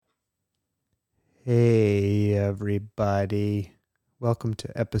Hey everybody, welcome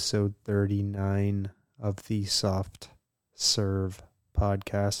to episode 39 of the Soft Serve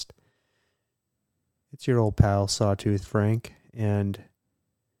podcast. It's your old pal Sawtooth Frank and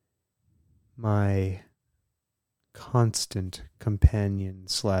my constant companion /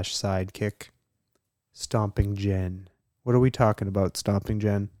 sidekick, Stomping Jen. What are we talking about, Stomping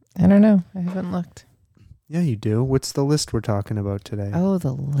Jen? I don't know. I haven't looked. Yeah, you do. What's the list we're talking about today? Oh,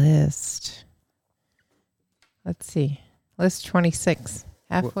 the list. Let's see. List 26.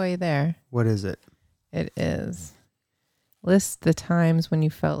 Halfway there. What is it? It is. List the times when you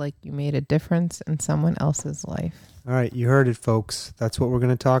felt like you made a difference in someone else's life. All right, you heard it, folks. That's what we're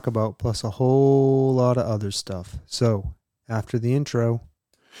going to talk about, plus a whole lot of other stuff. So, after the intro...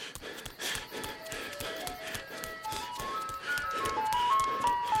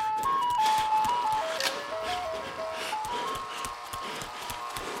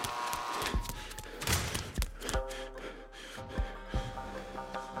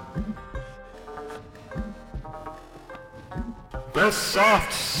 The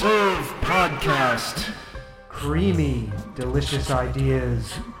Soft Serve Podcast. Creamy, delicious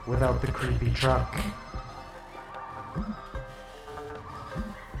ideas without the creepy truck.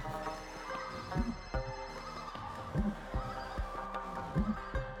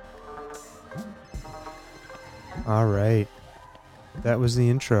 All right. That was the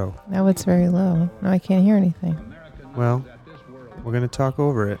intro. Now it's very low. No, I can't hear anything. Well, we're going to talk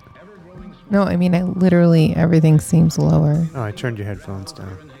over it. No, I mean, everything seems lower. Oh, I turned your headphones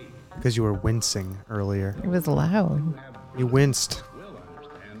down because you were wincing earlier. It was loud. You winced.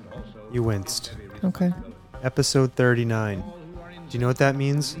 You winced. Okay. Episode 39. Do you know what that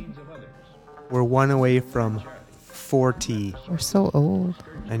means? We're one away from 40. We're so old.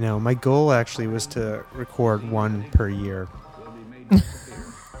 I know. My goal actually was to record one per year.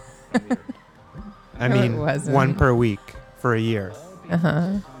 I No, mean, it wasn't. one per week for a year.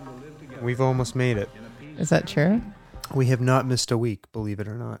 Uh-huh. We've almost made it. Is that true? We have not missed a week, believe it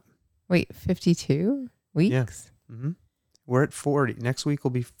or not. Wait, 52 weeks? Yeah. Mm-hmm. We're at 40. Next week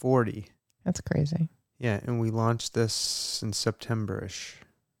will be 40. That's crazy. Yeah, and we launched this in September-ish.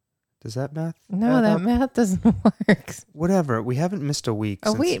 Does that math? No, add that up? math doesn't work. Whatever. We haven't missed a week.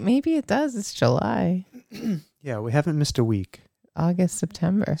 Oh, since... wait, maybe it does. It's July. Yeah, we haven't missed a week. August,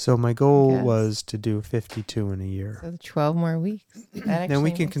 September. So my goal Yes. was to do 52 in a year. So 12 more weeks. That Then we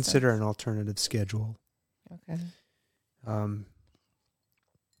actually can makes consider sense. an alternative schedule. Okay.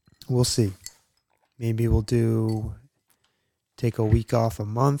 We'll see. Maybe we'll take a week off a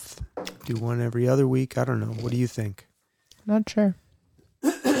month, do one every other week. I don't know. What do you think? Not sure.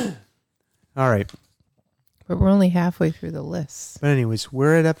 All right. But we're only halfway through the list. But anyways,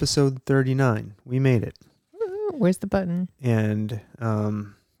 we're at episode 39. We made it. Ooh, where's the button? And,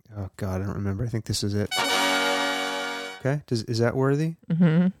 oh God, I don't remember. I think this is it. Okay. Is that worthy?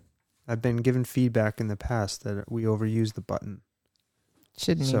 Mm-hmm. I've been given feedback in the past that we overuse the button.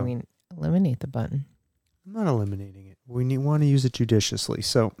 Shouldn't So- we eliminate the button? I'm not eliminating it. We want to use it judiciously.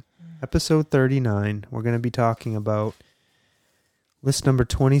 So, episode 39, we're going to be talking about list number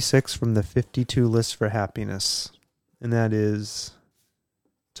 26 from the 52 Lists for Happiness. And that is,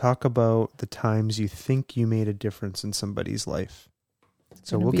 talk about the times you think you made a difference in somebody's life.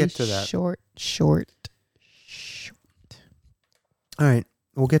 So Gonna we'll be get to that. Short. All right.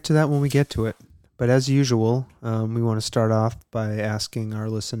 We'll get to that when we get to it. But as usual, we want to start off by asking our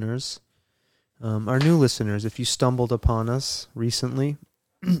listeners, our new listeners, if you stumbled upon us recently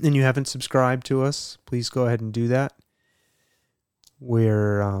and you haven't subscribed to us, please go ahead and do that.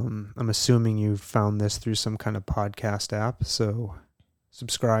 I'm assuming you found this through some kind of podcast app, so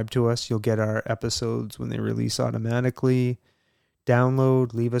subscribe to us. You'll get our episodes when they release automatically.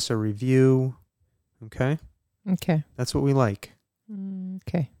 Download, leave us a review. Okay? Okay. That's what we like.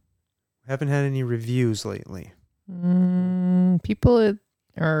 Okay. Haven't had any reviews lately. People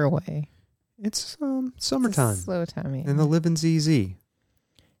are away. It's summertime. It's a slow time. Yeah. And the living's easy.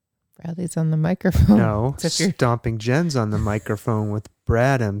 Bradley's on the microphone. No, Except you're- Stomping Jen's on the microphone with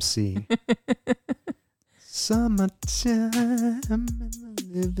Brad MC. Summertime and the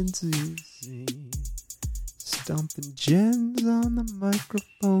living's easy. Stomping Jen's on the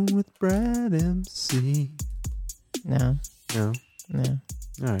microphone with Brad MC. No. No? No.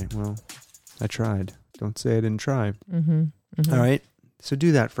 All right, well, I tried. Don't say I didn't try. Mm-hmm. Mm-hmm. All right, so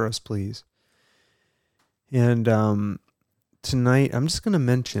do that for us, please. And tonight, I'm just going to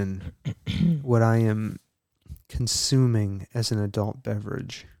mention what I am consuming as an adult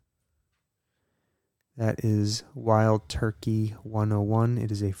beverage. That is Wild Turkey 101.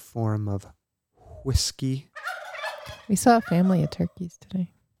 It is a form of whiskey. We saw a family of turkeys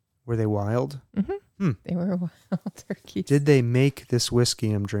today. Were they wild? Mm-hmm. They were wild turkeys. Did they make this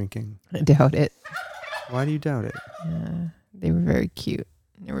whiskey I'm drinking? I doubt it. Why do you doubt it? They were very cute.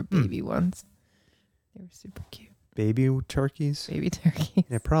 They were baby ones. They were super cute. Baby turkeys? Baby turkeys.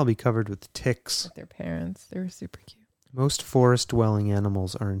 They're probably covered with ticks. With their parents. They were super cute. Most forest-dwelling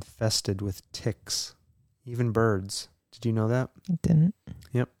animals are infested with ticks. Even birds. Did you know that? I didn't.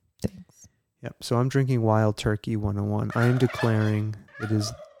 Yep. Thanks. Yep. So I'm drinking Wild Turkey 101. I am declaring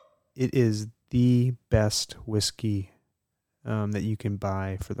it is the best whiskey that you can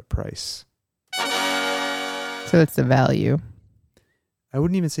buy for the price. So it's the value. I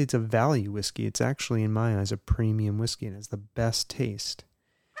wouldn't even say it's a value whiskey. It's actually, in my eyes, a premium whiskey and has the best taste.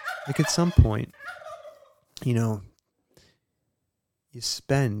 Like at some point, you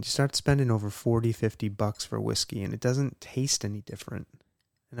start spending over $40-$50 for whiskey and it doesn't taste any different.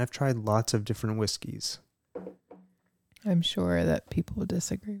 And I've tried lots of different whiskeys. I'm sure that people will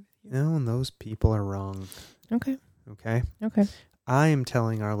disagree with you. No, and those people are wrong. Okay. Okay? Okay. I am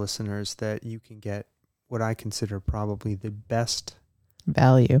telling our listeners that you can get what I consider probably the best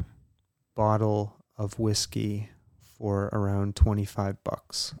Value. bottle of whiskey for around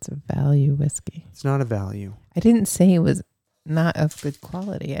 $25. It's a value whiskey. It's not a value. I didn't say it was not of good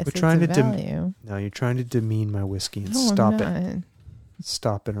quality. I We're said trying it's a to value. No, you're trying to demean my whiskey and No, stop I'm it. not.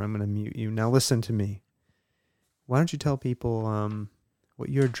 Stop it or I'm going to mute you. Now listen to me. Why don't you tell people what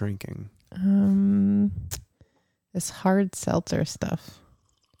you're drinking? This hard seltzer stuff.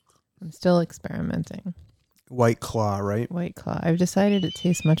 I'm still experimenting. White Claw, right? White Claw. I've decided it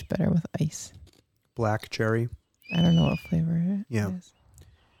tastes much better with ice. Black cherry. I don't know what flavor it Yeah. is.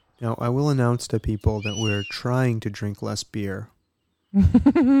 Now, I will announce to people that we're trying to drink less beer.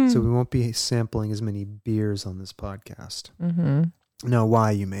 So we won't be sampling as many beers on this podcast. Mm-hmm. Now,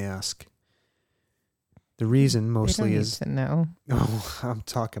 why, you may ask? The reason mostly is... to know. Oh, I'm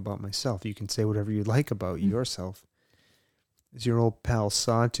talking about myself. You can say whatever you like about yourself. Is your old pal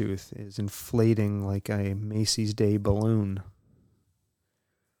Sawtooth is inflating like a Macy's Day balloon.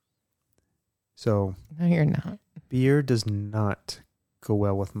 So... No, you're not. Beer does not go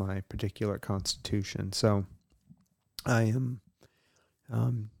well with my particular constitution. So I am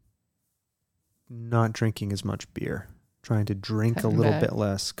not drinking as much beer. Trying to drink Cutting a little back. bit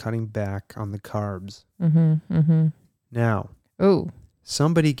less, cutting back on the carbs. Mm-hmm. Mm-hmm. Now, Oh,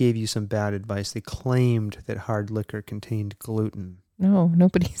 somebody gave you some bad advice. They claimed that hard liquor contained gluten. no,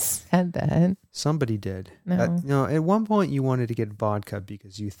 nobody said that. Somebody did. No. At one point you wanted to get vodka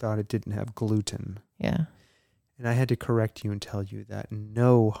because you thought it didn't have gluten. Yeah. And I had to correct you and tell you that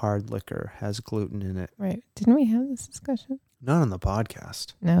no hard liquor has gluten in it. Right. Didn't we have this discussion? Not on the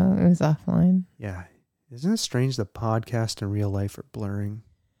podcast. No, it was offline. Yeah. Isn't it strange the podcast and real life are blurring?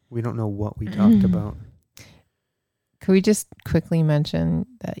 We don't know what we talked about. Could we just quickly mention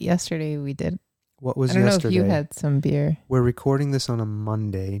that yesterday we did... What was I don't yesterday? know if you had some beer. We're recording this on a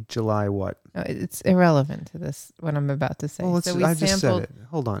Monday, July what? No, it's irrelevant to this, what I'm about to say. Well, I just said it.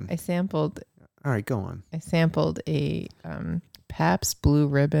 Hold on. I sampled All right, go on. a Pabst Blue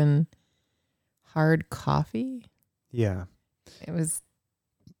Ribbon hard coffee. Yeah. It was...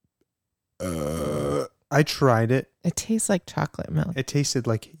 I tried it. It tastes like chocolate milk. It tasted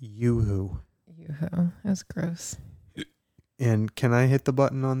like Yoo-hoo. Yoo-hoo. It was gross. And can I hit the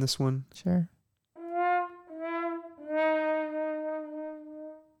button on this one? Sure.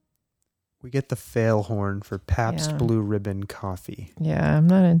 We get the fail horn for Pabst Yeah. Blue Ribbon coffee. Yeah, I'm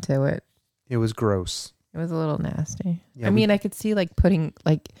not into it. It was gross. It was a little nasty. Yeah, I mean, I could see like putting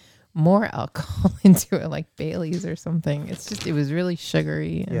like more alcohol into it, like Bailey's or something. It's just, it was really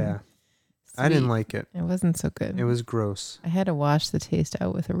sugary. And Yeah. I didn't sweet. like it. It wasn't so good. It was gross. I had to wash the taste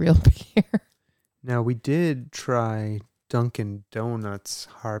out with a real beer. Now, we did try Dunkin' Donuts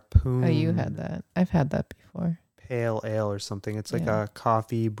Harpoon. Oh, you had that. I've had that before. Pale ale or something. It's like Yeah. a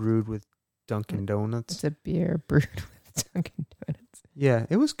coffee brewed with Dunkin' Donuts. It's a beer brewed with Dunkin' Donuts. Yeah,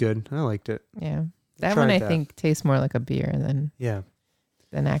 it was good. I liked it. Yeah. That Tried one I that. think tastes more like a beer than Yeah.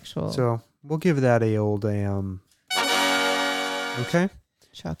 actual So we'll give that a old okay.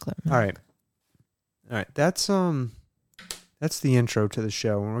 chocolate milk. All right. That's the intro to the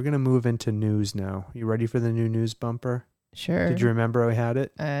show, and we're gonna move into news now. You ready for the new news bumper? Sure. Did you remember I had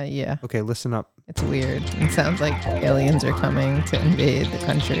it? Yeah. Okay, listen up. It's weird. It sounds like aliens are coming to invade the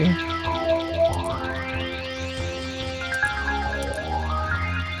country.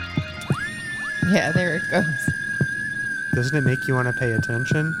 Yeah, there it goes. Doesn't it make you want to pay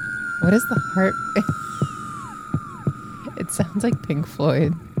attention? What is the heart? It sounds like Pink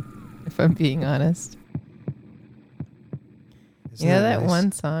Floyd, if I'm being honest. Isn't You know that nice?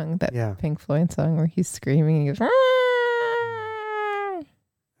 one song, that Yeah. Pink Floyd song where he's screaming and he goes,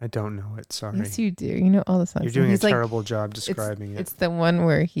 I I don't know it. Sorry. Yes, you do. You know all the songs. You're doing a He's like, terrible job describing it. it's the one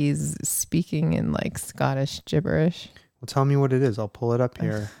where he's speaking in like Scottish gibberish. Well, tell me what it is. I'll pull it up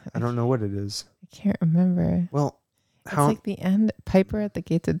here. I don't know what it is. I can't remember. Well, It's like the end, Piper at the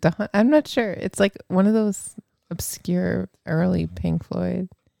Gates of Dawn. I'm not sure. It's like one of those obscure early Pink Floyd.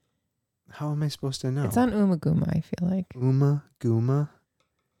 How am I supposed to know? It's on Uma Guma, I feel like. Uma Guma,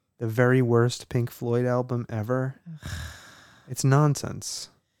 the very worst Pink Floyd album ever. It's nonsense.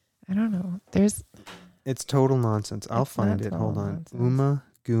 I don't know. It's total nonsense. I'll It's find not it. total Hold on. nonsense. Uma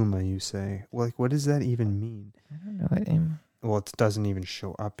Guma, you say. Well, like, what does that even mean? I don't know what name. Well, it doesn't even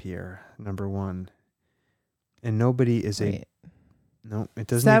show up here. Number one. And nobody is Wait. No, it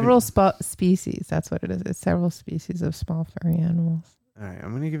doesn't Several even... species. That's what it is. It's several species of small furry animals. All right,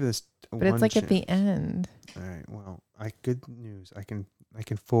 I'm going to give this But it's like at the end. All right, well, good news. I can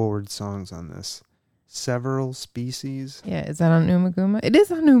forward songs on this. Several species. Yeah, is that on Uma Guma? It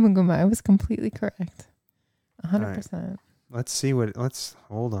is on Uma Guma. I was completely correct. 100%. Let's see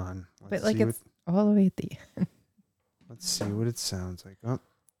hold on. But like it's all the way at the end. Let's see what it sounds like. Oh,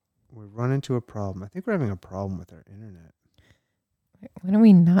 we run into a problem. I think we're having a problem with our internet. When are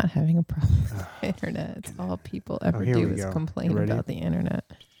we not having a problem with the internet? It's all people ever here do we is go. complain You ready? about the internet.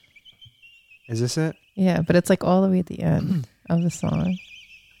 Is this it? Yeah, but it's like all the way at the end of the song.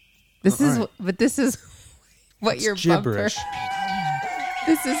 This Oh, is, all but this is what It's your gibberish. bumper.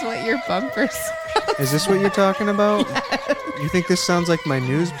 This is what your bumpers. Is this what you're talking about? You think this sounds like my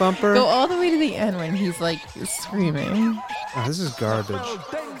news bumper? Go all the way to the end when he's like screaming. Oh, this is garbage.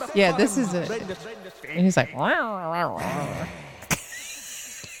 Yeah, this is it. And he's like, wow.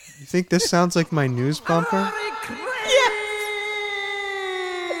 You think this sounds like my news bumper?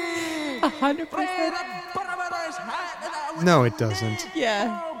 100%. No, it doesn't.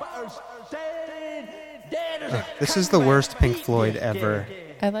 Yeah. This is the worst Pink Floyd ever.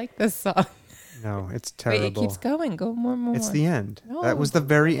 I like this song. No, it's Wait, terrible. it keeps going. Go more. It's the end. No. That was the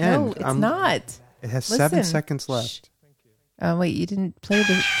very end. No, it's not. It has 7 Listen. seconds left. Wait, you didn't play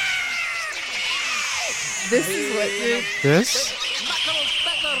the... This is what you're... This?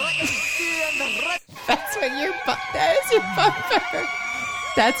 That's what your... That is your bumper.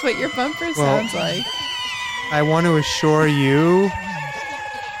 That's what your bumper sounds like. I want to assure you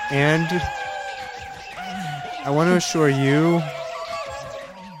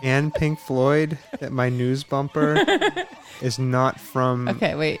and Pink Floyd that my news bumper is not from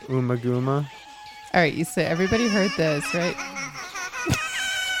Okay, wait. Uma Guma. All right, you said everybody heard this, right?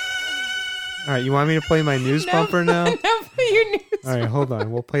 All right, you want me to play my news bumper now? No, play your news. All right, hold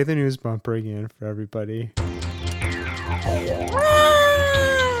on. We'll play the news bumper again for everybody.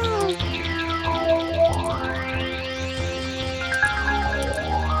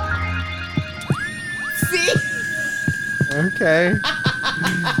 See? Okay.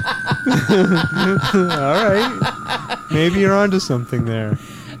 All right. Maybe you're onto something there.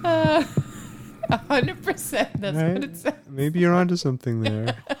 100%. That's Right? what it says. Maybe you're onto something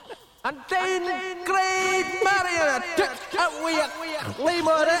there. And then great Marion took a wee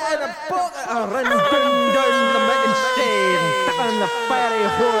lemur in a bucket and ran down the mountain stain and the fairy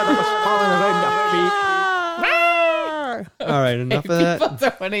whore that was falling around the feet. All right, enough of that. People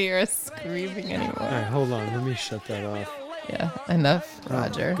don't want to hear us screaming anymore. All right, hold on. Let me shut that off. Yeah, enough,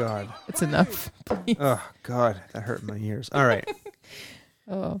 Roger. Oh, God. It's enough. Please. Oh, God. That hurt my ears. All right.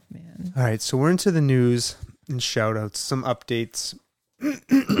 Oh, man. All right, so we're into the news and shout-outs, some updates.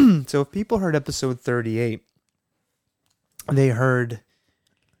 So if people heard episode 38, they heard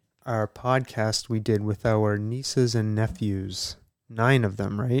our podcast we did with our nieces and nephews. 9 of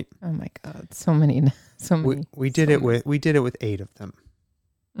them, right? Oh, my God. So many. We did it with 8 of them.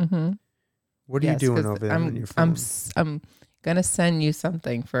 Mm-hmm. What are you doing over there on your phone? I'm going to send you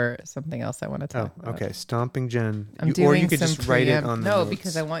something for something else I want to talk about. Okay. Stomping Jen. I'm doing or you could some just write it on the No, notes.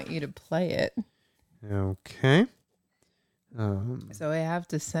 because I want you to play it. Okay. So I have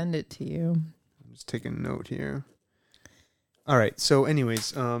to send it to you. I'm just taking a note here. All right. So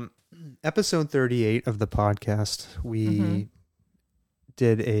anyways, episode 38 of the podcast, we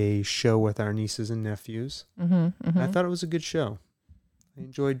did a show with our nieces and nephews. I thought it was a good show. I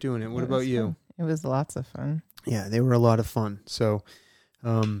enjoyed doing it. What about you? Fun. It was lots of fun. Yeah, they were a lot of fun. So,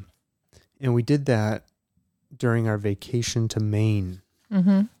 and we did that during our vacation to Maine.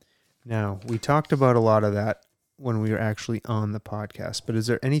 Mm-hmm. Now, we talked about a lot of that when we were actually on the podcast, but is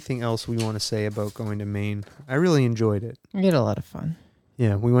there anything else we want to say about going to Maine? I really enjoyed it. We had a lot of fun.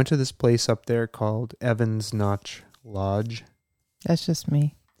 Yeah, we went to this place up there called Evans Notch Lodge. That's just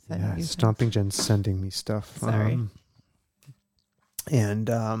me. Yeah, Stomping Jen's sending me stuff. Sorry.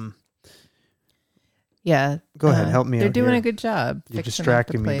 Yeah. Go ahead, help me They're out doing here. a good job. You're fixing up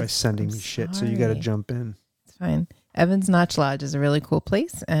distracting the me by place. sending I'm me shit, so you got to sorry. jump in. It's fine. Evans Notch Lodge is a really cool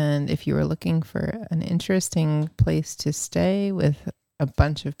place, and if you were looking for an interesting place to stay with a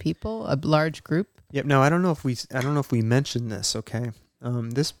bunch of people, a large group. Yep. Now I don't know if we mentioned this. Okay.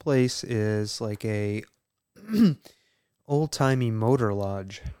 This place is like a old timey motor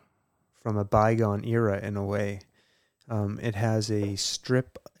lodge from a bygone era in a way. It has a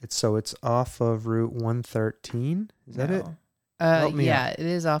strip. It's off of Route 113. Is that it? Help me Yeah, out. it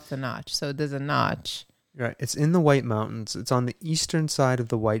is off the notch. So there's a notch. Right. It's in the White Mountains. It's on the eastern side of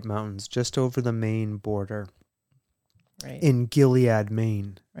the White Mountains, just over the Maine border Right. in Gilead,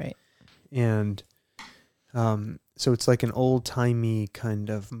 Maine. Right. And so it's like an old timey kind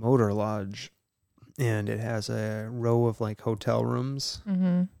of motor lodge, and it has a row of like hotel rooms,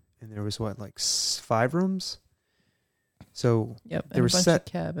 Mm-hmm. and there was 5 rooms. So Yep. There And were a bunch set- of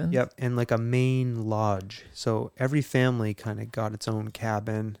cabins. yep, and like a main lodge. So every family kind of got its own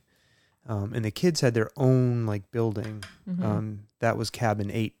cabin, and the kids had their own like building. Mhm. That was cabin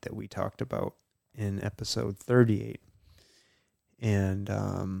 8 that we talked about in episode 38, and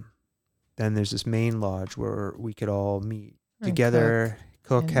then there's this main lodge where we could all meet And together,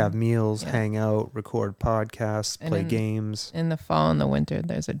 cook, and- have meals, yeah. hang out, record podcasts, And play in- games. In the fall and the winter,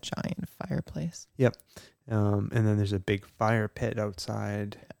 there's a giant fireplace. And then there's a big fire pit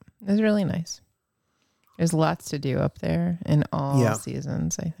outside. It's really nice. There's lots to do up there in all Yeah.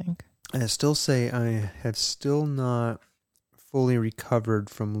 seasons, I think. I still say I have still not fully recovered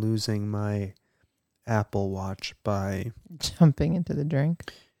from losing my Apple Watch by Jumping into the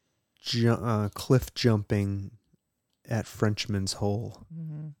drink. cliff jumping at Frenchman's Hole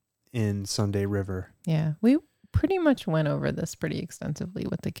Mm-hmm. in Sunday River. Yeah. We pretty much went over this pretty extensively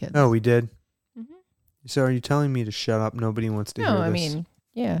with the kids. Oh, we did? Mhm. So are you telling me to shut up? Nobody wants to hear No, this. I mean,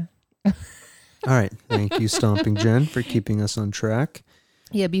 yeah. All right. Thank you, Stomping Jen, for keeping us on track.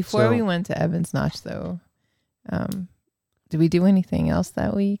 Yeah, before So- we went to Evans Notch, though, did we do anything else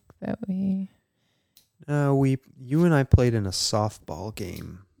that week that we... You and I played in a softball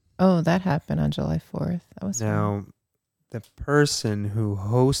game. Oh, that happened on July 4th. That was fun. Now, the person who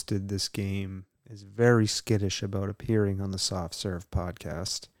hosted this game is very skittish about appearing on the Soft Serve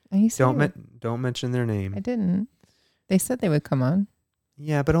podcast. And he said Don't mention their name. I didn't. They said they would come on.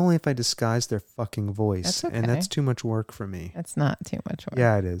 Yeah, but only if I disguise their fucking voice. That's And okay. that's too much work for me. That's not too much work.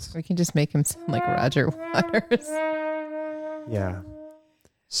 Yeah, it is. We can just make him sound like Roger Waters. Yeah.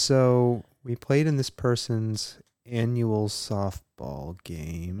 So we played in this person's annual softball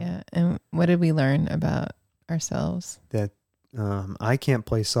game. Yeah. And what did we learn about ourselves? That I can't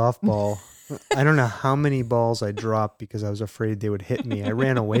play softball. I don't know how many balls I dropped because I was afraid they would hit me. I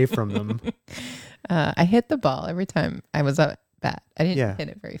ran away from them. I hit the ball every time I was at bat. I didn't Yeah. hit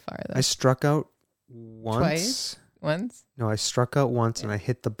it very far, though. I struck out once. Twice? Once? No, I struck out once and I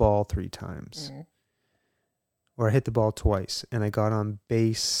hit the ball 3 times. Mm. Or I hit the ball twice and I got on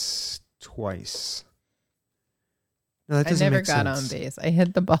base twice. No, that I doesn't never make got sense. on base. I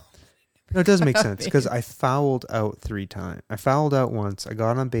hit the ball. No, it doesn't make on sense because base. I fouled out 3 times. I fouled out once. I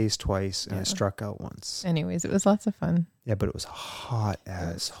got on base twice and I Yeah. struck out once. Anyways, it was lots of fun. Yeah, but it was hot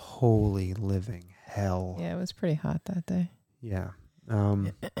as holy living hell. Yeah, it was pretty hot that day. Yeah.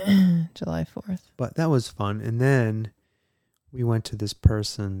 July 4th. But that was fun. And then we went to this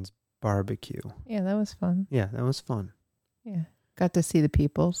person's barbecue. Yeah, that was fun. Yeah, that was fun. Yeah. Got to see the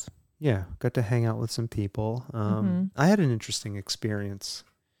peoples. Yeah, got to hang out with some people. Mhm. I had an interesting experience.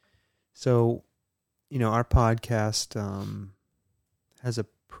 So, our podcast has a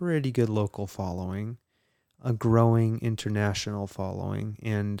pretty good local following, a growing international following,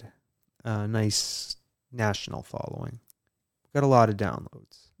 and a nice national following. Got a lot of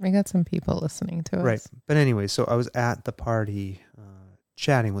downloads. We got some people listening to us. Right. But anyway, so I was at the party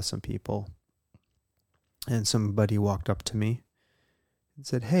chatting with some people, and somebody walked up to me and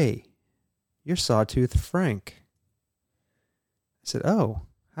said, "Hey, you're Sawtooth Frank." I said, "Oh,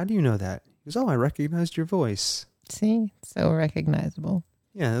 how do you know that?" He goes, "Oh, I recognized your voice." See? So recognizable.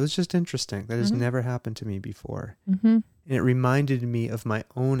 Yeah, it was just interesting. That has Mhm. never happened to me before. Mm-hmm. And it reminded me of my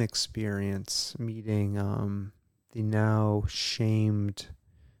own experience meeting the now shamed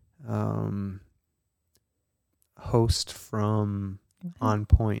host from On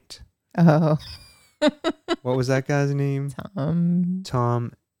Point. Oh. What was that guy's name?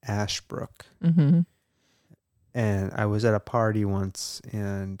 Tom Ashbrook. Mm-hmm. And I was at a party once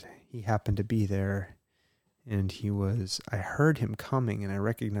and he happened to be there. And I heard him coming and I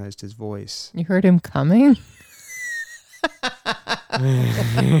recognized his voice. You heard him coming?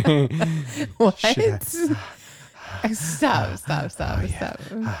 What? Should Stop. Oh, yeah.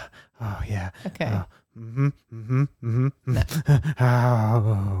 Oh, yeah. Okay. Oh, Can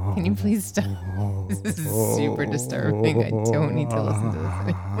you please stop? This is super disturbing. I don't need to listen to this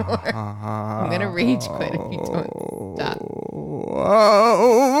anymore. I'm going to rage quit if you don't stop.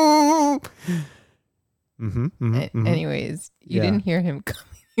 Anyways, you didn't hear him coming.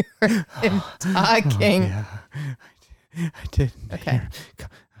 You heard him talking. Yeah, I did. Okay.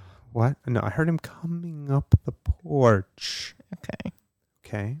 What? No, I heard him coming up the porch. Okay.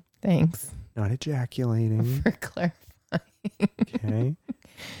 Okay. Thanks Not ejaculating. for clarifying. Okay.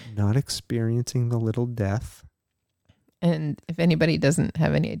 Not experiencing the little death. And if anybody doesn't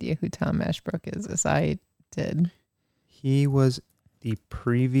have any idea who Tom Ashbrook is, as I did. He was the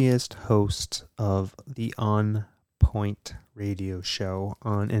previous host of the On Point radio show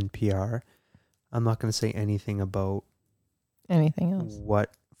on NPR. I'm not going to say anything about Anything else?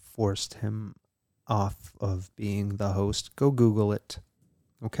 what forced him off of being the host. Go Google it.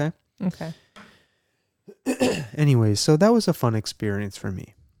 Okay? Okay. Anyways, so that was a fun experience for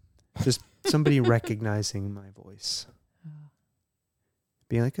me. Just somebody recognizing my voice.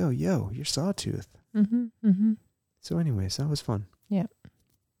 Being like, oh, yo, you're Sawtooth. Mm-hmm. Mm-hmm. So anyways, that was fun.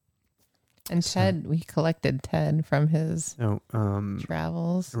 And Ted, we collected Ted from his Oh,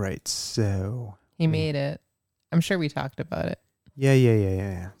 travels. right. So He made it. I'm sure we talked about it.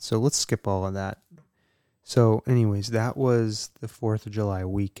 yeah. So let's skip all of that. So anyways, that was the 4th of July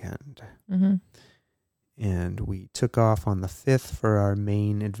weekend. Mm-hmm. And we took off on the 5th for our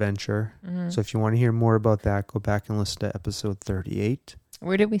main adventure. Mm-hmm. So if you want to hear more about that, go back and listen to episode 38.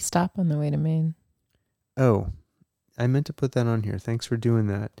 Where did we stop on the way to Maine? Oh, I meant to put that on here. Thanks for doing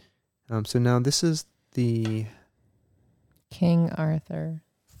that. So now this is the King Arthur.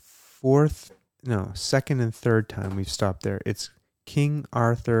 second and third time we've stopped there. It's King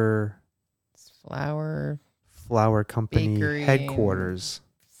Arthur Flower Company Bakery headquarters.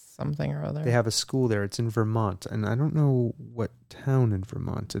 something or other. They have a school there. It's in Vermont, and I don't know what town in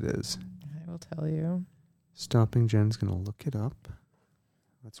Vermont it is. I will tell you. Stomping Jen's going to look it up.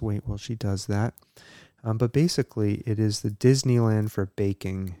 Let's wait while she does that. But basically, it is the Disneyland for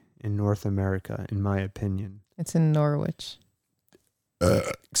baking in North America, in my opinion. It's in Norwich.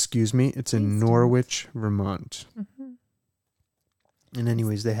 Excuse me. It's in Please don't. Norwich, Vermont. Mm-hmm. And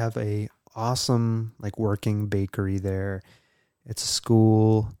anyways, they have a awesome working bakery there. It's a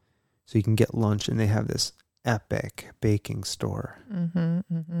school, so you can get lunch, and they have this epic baking store Mm-hmm.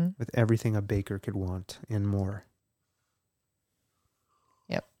 Mm-hmm. with everything a baker could want and more.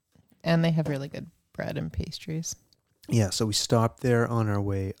 And they have really good bread and pastries. Yeah, so we stopped there on our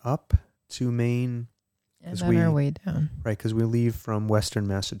way up to Maine, And 'Cause on we- our way down. right? Because we leave from Western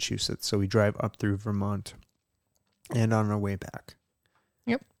Massachusetts, so we drive up through Vermont and on our way back.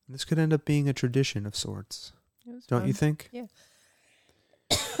 Yep. This could end up being a tradition of sorts, It was don't fun. you think? Yeah.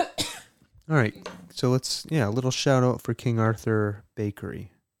 All right, so let's, a little shout out for King Arthur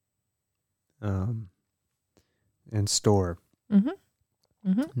Bakery and store. Mm-hmm.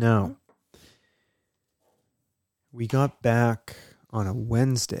 Mm-hmm. Now, we got back on a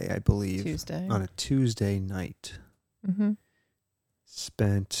Wednesday, I believe. Tuesday. On a Tuesday night. Mm-hmm.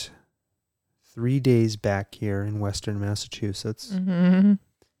 Spent 3 days back here in Western Massachusetts. Mm-hmm.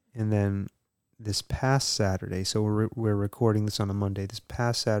 And then this past Saturday, so we're recording this on a Monday. This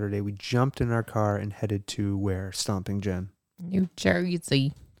past Saturday, we jumped in our car and headed to where? Stomping Jen. New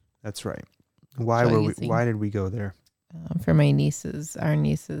Jersey. That's right. Why Jersey. Why did we go there? For our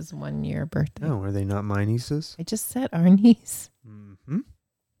niece's 1 year birthday. Oh, are they not my nieces? I just said our niece. Mm-hmm.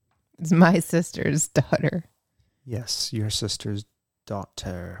 It's my sister's daughter. Yes, your sister's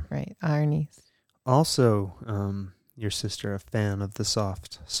daughter. Right. Our niece. Also, your sister, a fan of the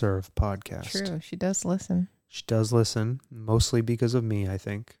Soft Serve podcast. True. She does listen. She does listen, mostly because of me, I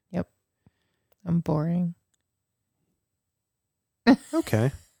think. I'm boring.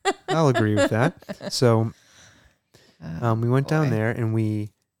 Okay. I'll agree with that. So we went down boy. there and we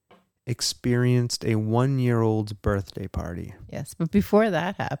experienced a 1-year-old's birthday party. Yes. But before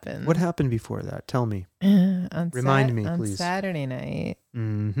that happened. What happened before that? Tell me. Remind me, on please. Saturday night.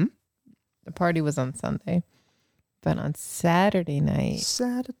 Mm-hmm. The party was on Sunday. But on Saturday night,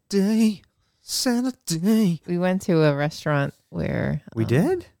 Saturday. we went to a restaurant where... We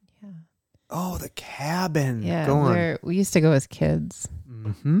did? Yeah. Oh, the cabin. Yeah. Go on. Where we used to go as kids.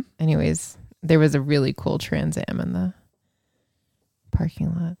 Mm-hmm. Anyways, there was a really cool Trans Am in the parking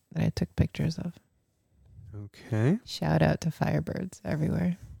lot that I took pictures of. Okay. Shout out to Firebirds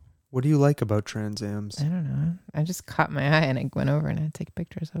everywhere. What do you like about Trans Ams? I don't know. I just caught my eye and I went over and I take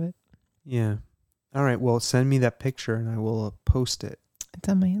pictures of it. Yeah. All right. Well, send me that picture and I will post it. It's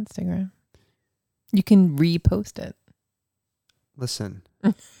on my Instagram. You can repost it. Listen,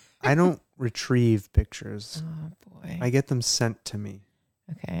 I don't retrieve pictures. Oh boy. I get them sent to me.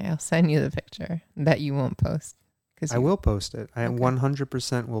 Okay, I'll send you the picture that you won't post. I will post it. I Okay.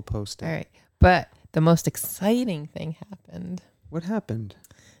 100% will post it. All right. But the most exciting thing happened. What happened?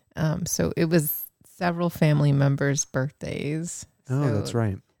 So it was several family members' birthdays. Oh, So that's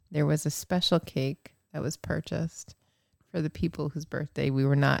right. There was a special cake that was purchased for the people whose birthday we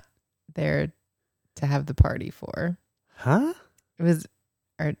were not there to have the party for. Huh? It was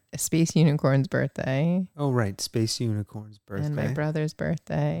our Space Unicorn's birthday Oh, right. Space Unicorn's birthday. and my brother's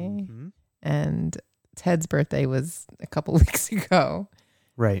birthday. Mhm. And Ted's birthday was a couple weeks ago.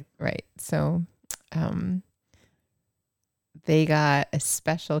 Right. Right. So they got a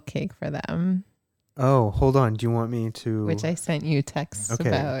special cake for them, Oh, hold on. Do you want me to... which I sent you texts Okay.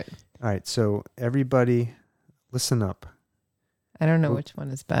 about. All right. So everybody, listen up. I don't know Oh. which one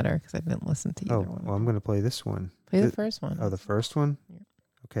is better because I didn't listen to either Oh, one. well, I'm going to play this one. Play the Th- first one. Oh, the first one? Yeah.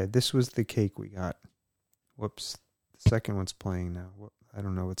 Okay. This was the cake we got. Whoops. The second one's playing now. I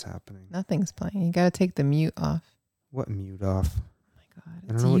don't know what's happening. Nothing's playing. You got to take the mute off. What mute off? Oh my God. I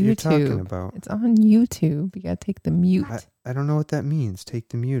It's don't know what you're talking YouTube. about. It's on YouTube. You got to take the mute. I don't know what that means. Take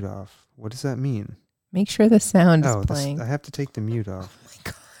the mute off. What does that mean? Make sure the sound is Oh, playing. I have to take the mute off. Oh my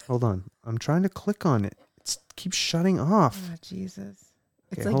God. Hold on. I'm trying to click on it. It keeps shutting off. Oh, Jesus.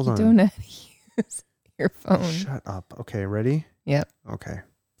 Okay, It's like hold you on. don't know how to use your phone. Shut up. Okay, ready? Yep. Okay.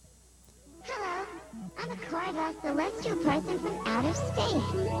 Hello, I'm a Carvel celestial person from out of state.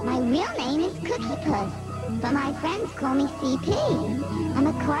 My real name is Cookie Puss, but my friends call me CP. I'm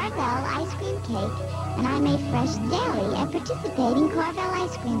a Carvel ice cream cake, and I make fresh daily at participating Carvel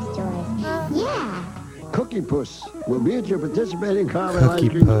ice cream stores. Yeah. Cookie Puss will be at your participating Carvel ice Cookie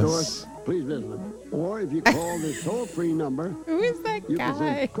cream Puss. stores. Please visit them. Or if you call this toll-free number, Who is that you can guy?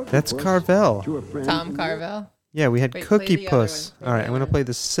 send Cookie That's Puss Carvel. to a friend. Tom Carvel. Yeah, we had Wait, play Cookie the other Puss. one. Play All right, the I'm going to other play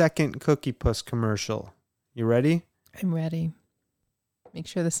the second Cookie Puss commercial. You ready? I'm ready. Make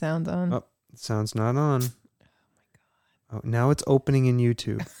sure the sound's on. Oh, the sound's not on. Oh, now it's opening in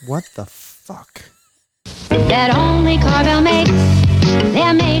YouTube. What the fuck? That only Carvel makes.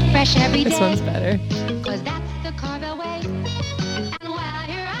 They're made fresh every This day. one's better. 'Cause that's the Carvel way. And while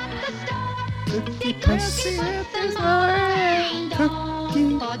you're at the store, Cookie secret Puss. There's more.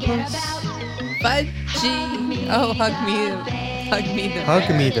 don't forget Puss. about Fudgy. Oh, hug me. Hug me the Hug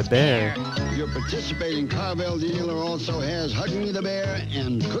bear. me the bear. Your participating Carvel dealer also has Hug Me the Bear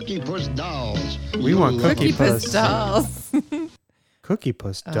and Cookie Puss dolls. We want You'll love Cookie Cookie them. Puss Puss. dolls. Cookie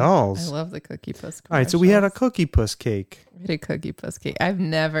Puss Oh, dolls. I love the Cookie Puss. All right, so we had a commercials. Cookie Puss cake. We had a Cookie Puss cake. I've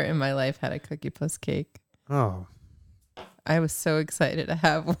never in my life had a Cookie Puss cake. Oh, I was so excited to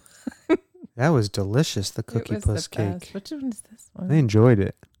have one. that was delicious, the Cookie It was Puss the best. cake. Which one is this I one? enjoyed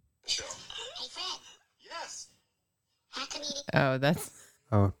it. Hey, Fred. Yes. How come you Oh, that's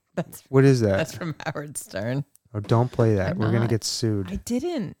Oh, that's what is that? that's from Howard Stern. Oh, don't play that. I'm We're going to not. get sued. I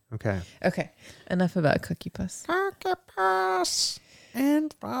didn't. Okay. Okay, enough about Cookie Puss. Cookie Puss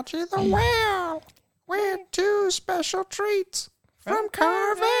and Fudgy the Whale with two special treats from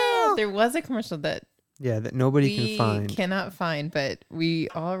Carvel. There was a commercial that Yeah, that nobody we can find. cannot find, but we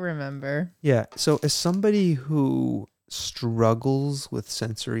all remember. Yeah, so as somebody who struggles with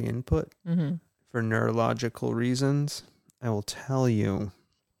sensory input Mm-hmm. for neurological reasons, I will tell you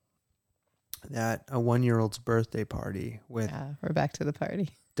that a 1-year-old's birthday party with Yeah, we're back to the party.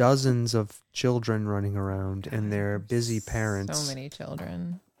 dozens of children running around and their busy parents So many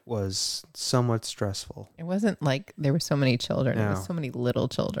children. was somewhat stressful. It wasn't like there were so many children. It No. was so many little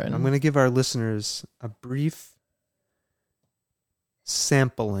children. I'm going to give our listeners a brief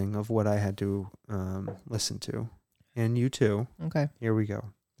sampling of what I had to listen to. And you too. Okay. Here we go.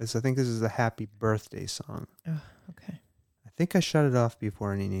 I think this is a happy birthday song. Oh, okay. I think I shut it off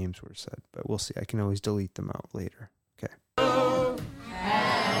before any names were said, but we'll see. I can always delete them out later. Okay. All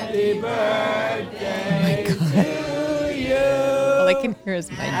I can hear is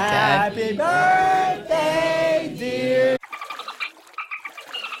my dad.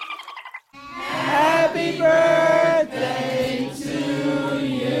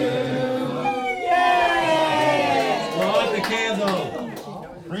 Light the candle.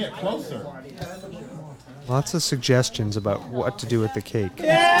 Bring it closer. Lots of suggestions about what to do with the cake. She's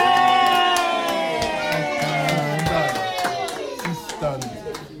stunned.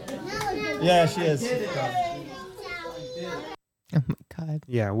 Yeah, she is. Oh my God.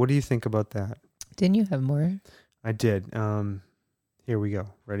 Yeah, what do you think about that? Didn't you have more? I did. Here we go.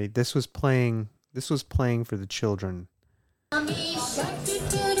 Ready? This was playing for the children.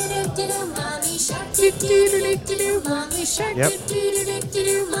 Did Yep.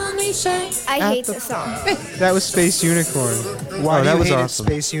 I hate this song. That was Space Unicorn. Why Oh, do that you was hate it, awesome.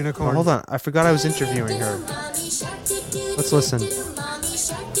 Space Unicorn? Oh, hold on. I forgot I was interviewing her. Let's listen.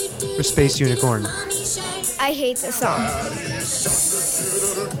 For Space Unicorn. I hate this song.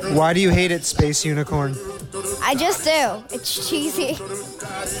 Why do you hate it, Space Unicorn? I just do. It's cheesy.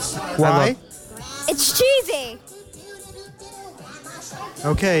 Why? It's cheesy.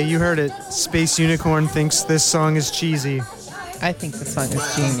 Okay, you heard it. Space Unicorn thinks this song is cheesy. I think the song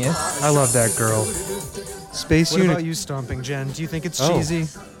is genius. I love that girl. Space What Unicorn. about you, Stomping Jen? Do you think it's Oh. cheesy?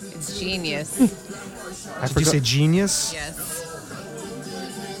 It's genius. Did you say genius? Yes.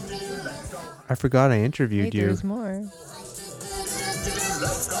 I forgot I Wait, interviewed you. there's more.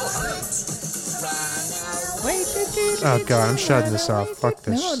 Wait. Oh god, I'm shutting this off. Fuck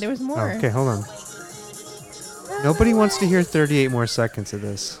this. No, there was more. Oh, okay, hold on. Nobody wants to hear 38 more seconds of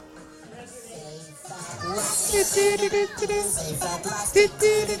this.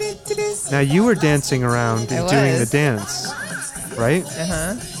 Now you were dancing around and I doing the was. dance, right?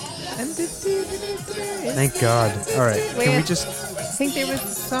 Uh-huh. Thank God. All right, can we Wait. just? I think there was a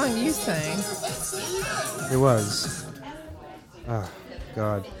song you sang. It was. Oh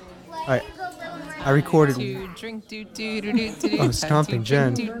God. I recorded. To drink, do. Oh, Stomping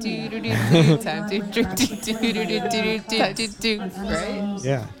Jen. Time to drink, do. Right?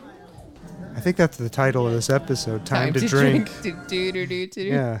 Yeah. I think that's the title of this episode. Time to drink. Do.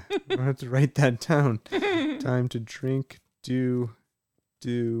 Yeah, I have to write that down. Time to drink, do.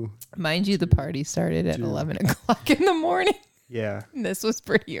 Mind you, the party started at do. 11 o'clock in the morning. Yeah, This was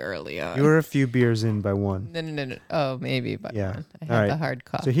pretty early on. you were a few beers in by one. No. Oh, maybe, but Yeah. I All had right. the hard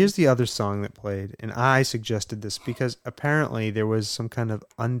coffee. So here's the other song that played, and I suggested this because apparently there was some kind of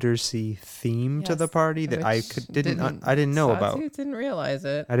undersea theme to Yes, the party that I which didn't know about. Sawtooth didn't realize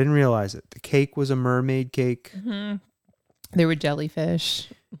it. I didn't realize it. The cake was a mermaid cake. There were jellyfish.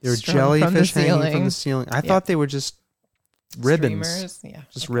 There were strung from the jellyfish hanging from ceiling. the ceiling. I Yeah. thought they were just ribbons. Streamers. Yeah.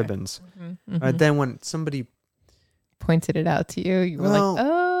 Just okay. ribbons. Mhm. Then when somebody Pointed it out to you. You were Well, like,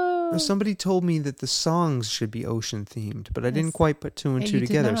 oh. somebody told me that the songs should be ocean themed, but I didn't Yes. quite put two and Yeah, two you did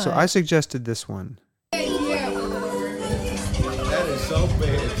together. So not. I suggested this one. That is so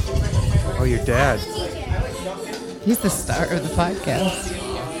bad. Oh, your dad. He's the star of the podcast.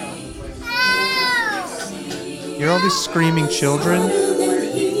 You hear all these screaming children?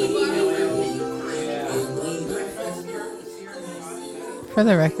 For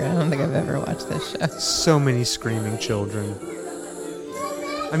the record, I don't think I've ever watched this show. So many screaming children.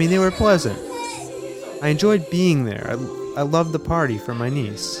 I mean, they were pleasant. I enjoyed being there. I loved the party for my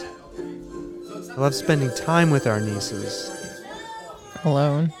niece. I love spending time with our nieces.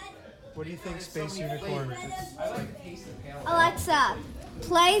 Alone. What do you think, Space Unicorn? Alexa,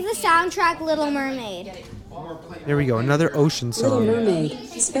 play the soundtrack Little Mermaid. There we go, another ocean Little song. Mermaid,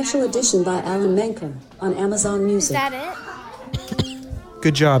 special edition by Alan Menken on Amazon Is Music. that it?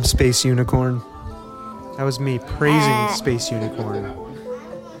 Good job, Space Unicorn. That was me praising Space Unicorn.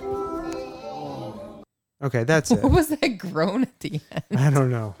 Okay, that's it. What was that groan at the end? I don't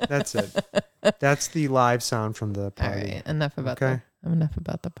know. That's it. That's the live sound from the All party. right, enough about Okay. enough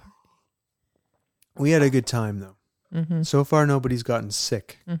about the party. We had a good time, though. Mm-hmm. So far, nobody's gotten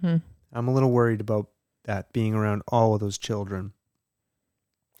sick. Mm-hmm. I'm a little worried about that, being around all of those children.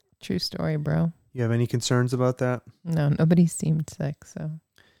 True story, bro. You have any concerns about that? No, nobody seemed sick, so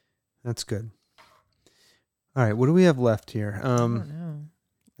That's good. All right, what do we have left here? I don't know.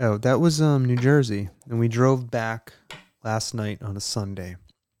 Oh, that was New Jersey, and we drove back last night on a Sunday.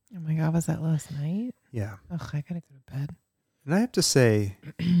 Oh my God, was that last night? Yeah. Ugh, I gotta go to bed. And I have to say,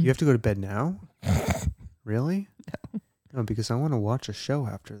 you have to go to bed now? Really? No, because I want to watch a show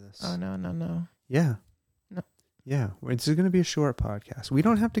after this. Oh no. Yeah. No. Yeah. It's going to be a short podcast. We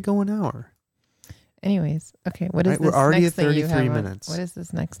don't have to go an hour. Anyways, okay. What is Right, this we're already next at thing you 33 have on- minutes. What is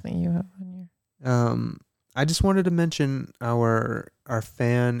this next thing you have on your? I just wanted to mention our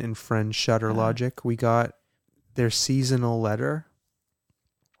fan and friend Shutter Logic. We got their seasonal letter.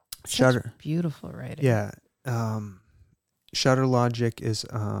 Such beautiful writing. Yeah. Shutter Logic is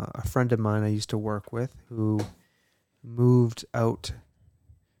a friend of mine I used to work with who moved out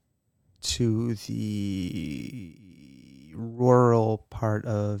to the rural part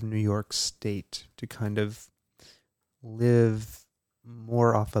of New York State to kind of live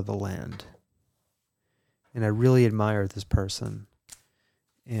more off of the land. And I really admire this person.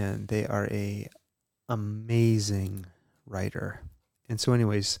 And they are a amazing writer. And so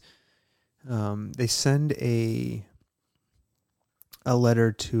anyways, they send a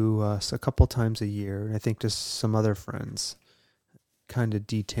letter to us a couple times a year, and I think to some other friends. kind of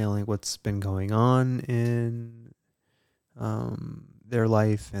detailing what's been going on in their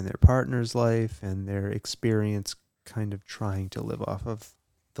life and their partner's life and their experience kind of trying to live off of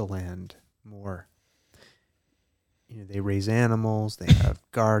the land more. You know, they raise animals, they have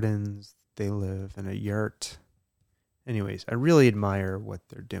gardens, they live in a yurt. Anyways, I really admire what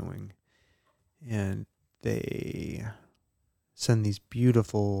they're doing. And they send these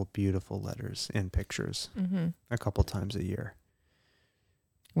beautiful, beautiful letters and pictures a couple times a year.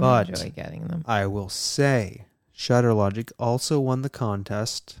 We But enjoy getting them. I will say, Shutter Logic also won the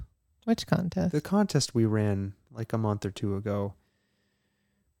contest. Which contest? The contest we ran like a month or two ago.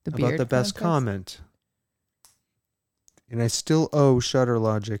 The about beard the best contest? comment. And I still owe Shutter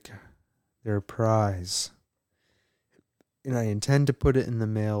Logic their prize. And I intend to put it in the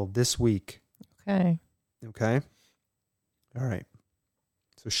mail this week. Okay. Okay? All right.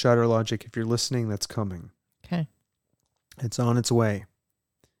 So Shutter Logic, if you're listening, that's coming. Okay. It's on its way.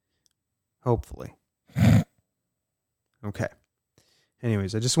 Hopefully. Okay.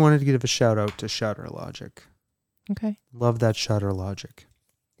 Anyways, I just wanted to give a shout out to Shutter Logic. Okay. Love that Shutter Logic.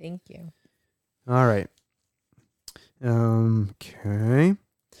 Thank you. All right. Okay.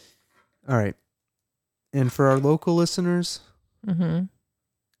 All right. And for our local listeners,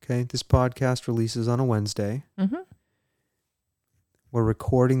 okay, this podcast releases on a Wednesday. We're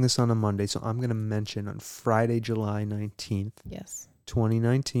recording this on a Monday, so I'm going to mention on Friday, July 19th, Yes.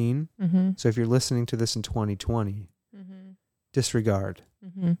 2019. So if you're listening to this in 2020, disregard.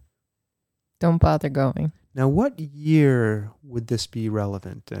 Don't bother going. Now, what year would this be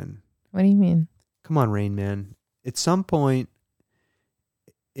relevant in? What do you mean? Come on, Rain Man. At some point,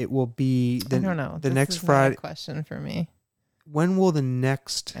 it will be I don't know. The This next is not a Friday. question for me. When will the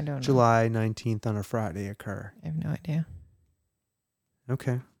next I don't know. July 19th on a Friday occur? I have no idea.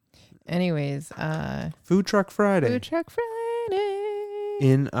 Okay. Anyways, Food Truck Friday. Food Truck Friday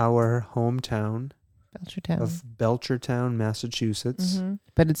In our hometown Belchertown. of Belchertown, Massachusetts.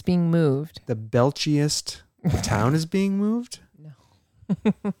 But it's being moved. The belchiest town is being moved? No.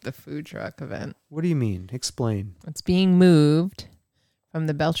 The food truck event. What do you mean? Explain. It's being moved from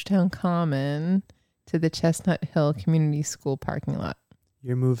the Belchertown Common to the Chestnut Hill Community School parking lot.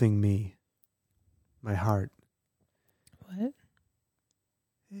 You're moving me. My heart. What?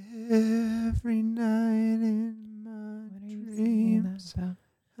 Every night in my What are you singing dreams, that about?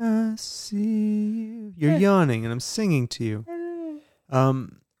 I see you. You're yawning and I'm singing to you.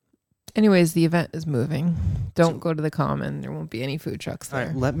 Anyways, the event is moving. Don't go to the Common. There won't be any food trucks All there.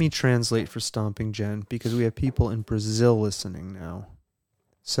 right, let me translate for Stomping Jen because we have people in Brazil listening now.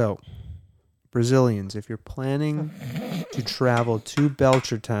 So, Brazilians, if you're planning to travel to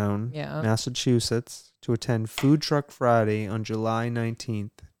Belchertown, Yeah. Massachusetts, to attend Food Truck Friday on July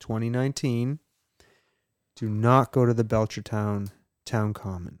 19th, 2019, do not go to the Belchertown Town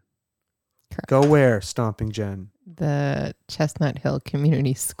Common. Correct. Go where, Stomping Jen? The Chestnut Hill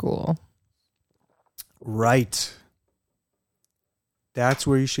Community School. Right. That's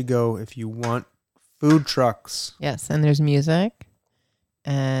where you should go if you want food trucks. Yes, and there's music.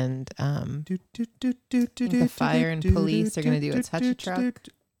 And the fire and police are going to do a touch a truck.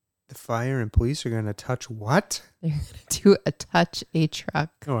 The fire and police are going to touch what? They're going to do a touch a truck.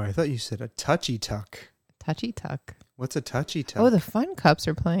 Oh, I thought you said a touchy tuck. Touchy tuck. What's a touchy tuck? Oh, the Fun Cups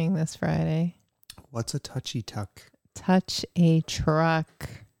are playing this Friday. What's a touchy tuck? Touch a truck.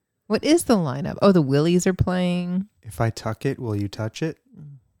 What is the lineup? Oh, the Willies are playing. If I tuck it, will you touch it?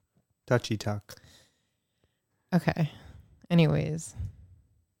 Touchy tuck. Okay. Anyways.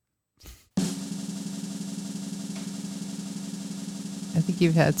 I think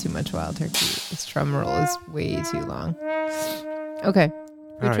you've had too much wild turkey. This drum roll is way too long. Okay.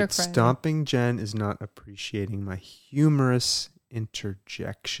 All right, Stomping Jen is not appreciating my humorous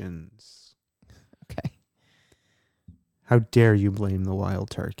interjections. Okay. How dare you blame the wild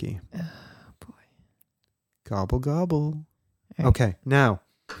turkey? Oh, boy. Gobble, gobble. All right. Okay, now,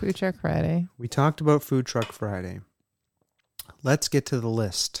 Food Truck Friday. we talked about Food Truck Friday. Let's get to the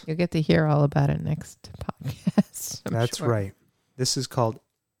list. You'll get to hear all about it next podcast. I'm That's sure. right. This is called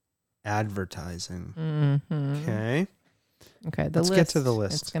advertising. Mm-hmm. Okay. Okay. Let's get to the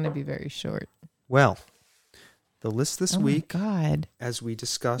list. It's going to be very short. Well, the list this week, Oh my God. as we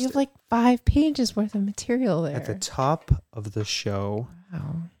discussed You have like 5 pages worth of material there. at the top of the show,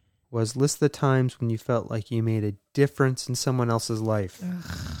 Wow. was list the times when you felt like you made a difference in someone else's life.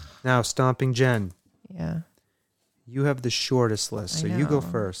 Now, Stomping Jen, Yeah. you have the shortest list, so you go know.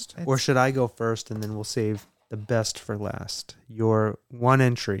 first. Or It's- should I go first and then we'll save the best for last? Your one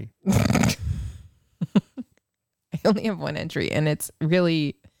entry. I only have one entry, and it's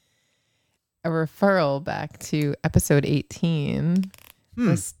really, a referral back to episode 18,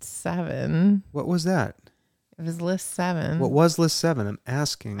 list 7. What was that? It was list 7. What was list 7? I'm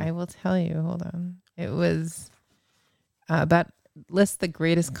asking. I will tell you. Hold on. It was about list the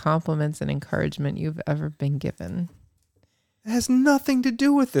greatest compliments and encouragement you've ever been given. It has nothing to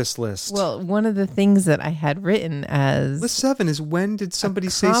do with this list. Well, one of the things that I had written as list 7 is when did somebody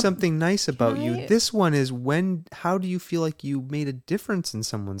say something nice about you? This one is how do you feel like you made a difference in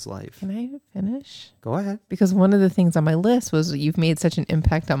someone's life? Can I finish? Go ahead. Because one of the things on my list was you've made such an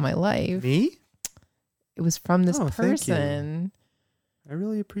impact on my life. Me? It was from this Thank person. I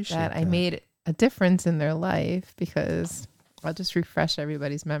really appreciate that. I made a difference in their life because I'll just refresh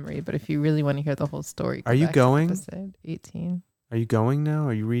everybody's memory. But if you really want to hear the whole story, are you going? Episode 18. Are you going now?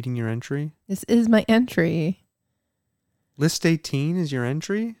 Are you reading your entry? This is my entry. List 18 is your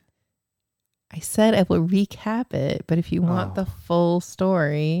entry? I said I will recap it, but if you want the full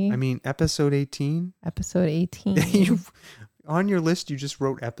story. I mean, episode 18? Episode 18. On your list, you just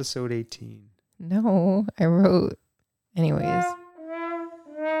wrote episode 18. No, I wrote. Anyways.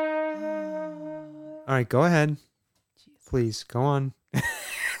 All right, go ahead. Please, go on.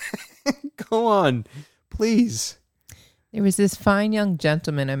 Go on, please. There was this fine young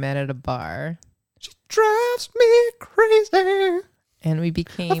gentleman I met at a bar. She drives me crazy. And we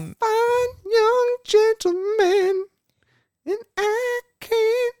became a fine young gentleman. And I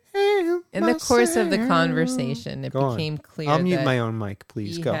can't help in the course of the conversation, it became clear I'll mute that my own mic,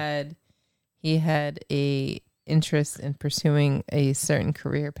 please. He had a interest in pursuing a certain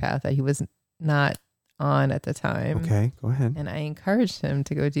career path that he was not on at the time. Okay, go ahead. And I encouraged him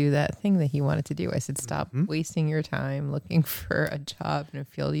to go do that thing that he wanted to do. I said, stop wasting your time looking for a job in a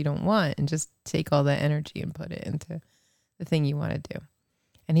field you don't want and just take all that energy and put it into the thing you want to do.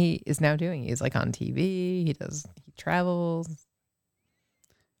 And he is now doing. He's like on TV. He travels.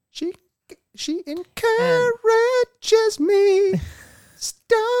 She encourages me.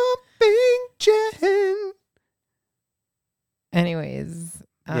 Stomping Jen. Anyways.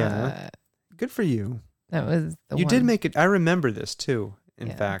 Yeah. Good for you. That was the You one. did make it. I remember this too,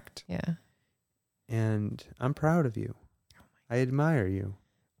 in fact. Yeah. And I'm proud of you. I admire you.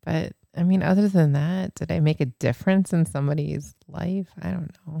 But, I mean, other than that, did I make a difference in somebody's life? I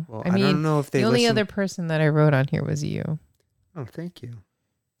don't know. Well, I mean, don't know if they the only other person that I wrote on here was you. Oh, thank you.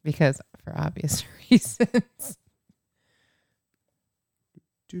 Because, for obvious reasons.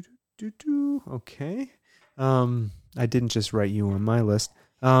 Okay. I didn't just write you on my list.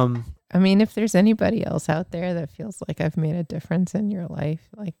 I mean, if there's anybody else out there that feels like I've made a difference in your life,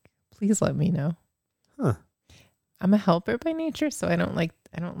 like, please let me know. Huh. I'm a helper by nature, so I don't like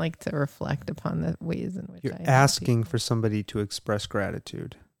to reflect upon the ways in which You're asking for somebody to express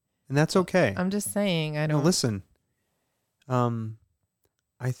gratitude, and that's okay. I'm just saying I don't. No, listen.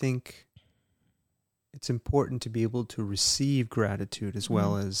 I think it's important to be able to receive gratitude as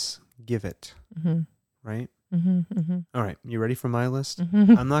well as give it. Mm-hmm. Right? Mm-hmm, mm-hmm. All right. You ready for my list?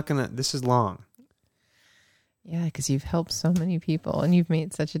 Mm-hmm. I'm not going to... This is long. Yeah, because you've helped so many people and you've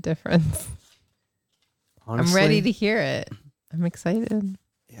made such a difference. Honestly, I'm ready to hear it. I'm excited.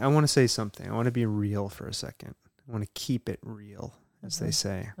 I want to say something. I want to be real for a second. I want to keep it real, as they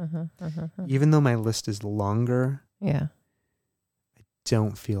say. Even though my list is longer... Yeah. I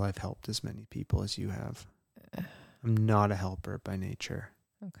don't feel I've helped as many people as you have. I'm not a helper by nature.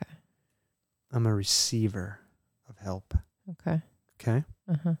 Okay. I'm a receiver of help. Okay. Okay?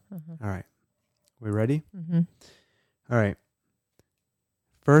 All right. We ready? Mm-hmm. All right.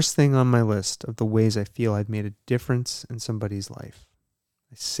 First thing on my list of the ways I feel I've made a difference in somebody's life.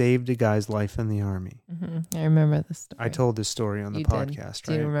 I saved a guy's life in the Army. Mm-hmm. I remember this story. I told this story on the podcast,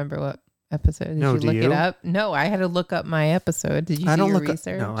 Do right? you remember what episode? Did No, you do look you? it up? No, I had to look up my episode. Did you do your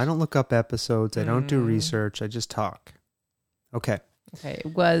research? No, I don't look up episodes. I don't do research. I just talk. Okay. Okay.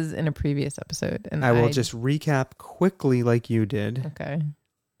 It was in a previous episode. And I will just recap quickly like you did. Okay.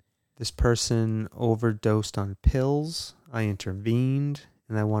 This person overdosed on pills. I intervened,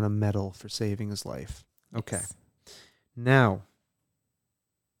 and I won a medal for saving his life. Okay. Yes. Now.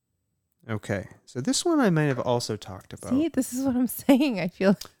 Okay. So this one I might have also talked about. See, this is what I'm saying. I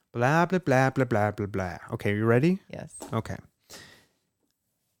feel... Blah, blah, blah, blah, blah, blah, blah. Okay, you ready? Yes. Okay.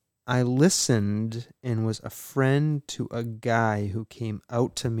 I listened and was a friend to a guy who came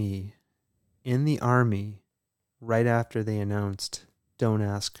out to me in the Army right after they announced Don't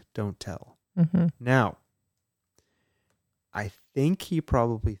Ask, Don't Tell. Mm-hmm. Now, I think he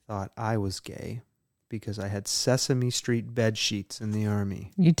probably thought I was gay because I had Sesame Street bed sheets in the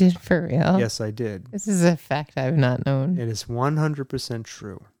Army. You did for real? Yes, I did. This is a fact I've not known. It is 100%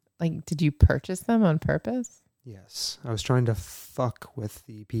 true. Like, did you purchase them on purpose? Yes. I was trying to fuck with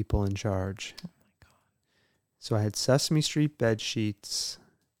the people in charge. Oh my God. So I had Sesame Street bed sheets.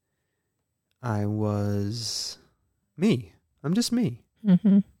 I was me. I'm just me.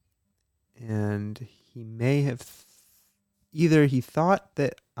 Mm-hmm. And he may have either he thought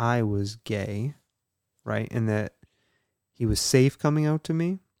that I was gay, right? And that he was safe coming out to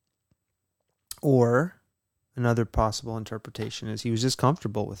me. Or another possible interpretation is he was just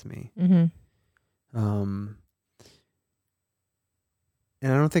comfortable with me. Mm-hmm.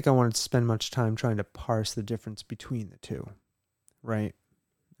 And I don't think I wanted to spend much time trying to parse the difference between the two, right?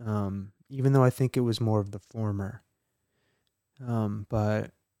 Even though I think it was more of the former. But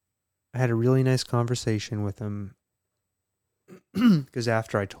I had a really nice conversation with him because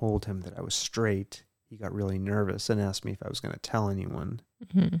after I told him that I was straight, he got really nervous and asked me if I was going to tell anyone.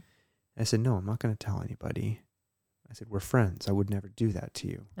 Mm-hmm. I said, no, I'm not going to tell anybody. I said, we're friends. I would never do that to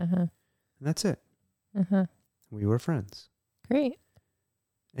you. Uh-huh. And that's it. Uh-huh. We were friends. Great.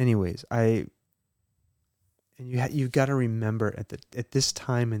 Anyways, you've got to remember at this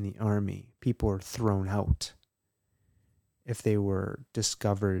time in the Army, people are thrown out if they were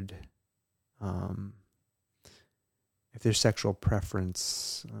discovered, if their sexual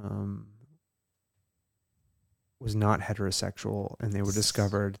preference was not heterosexual and they were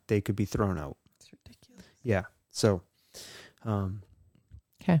discovered, they could be thrown out. It's ridiculous. Yeah. So,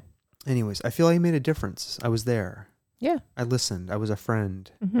 okay. Anyways, I feel like I made a difference. I was there. Yeah. I listened. I was a friend.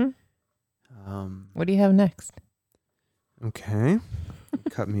 Mm-hmm. What do you have next? Okay.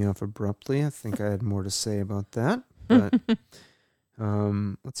 Cut me off abruptly. I think I had more to say about that. But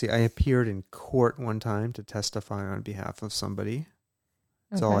let's see. I appeared in court one time to testify on behalf of somebody.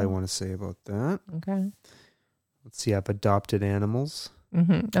 That's all I want to say about that. Okay. Let's see. I've adopted animals.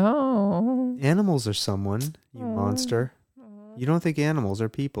 Mm-hmm. Oh. Animals are someone, you monster. You don't think animals are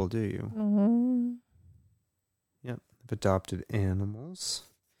people, do you? Mm-hmm. Yep. I've adopted animals.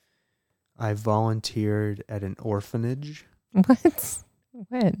 I volunteered at an orphanage. What?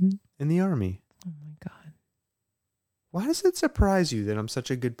 When? In the Army. Oh my God. Why does it surprise you that I'm such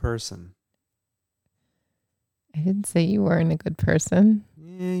a good person? I didn't say you weren't a good person.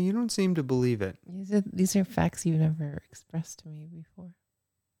 Yeah, you don't seem to believe it. These are facts you've never expressed to me before.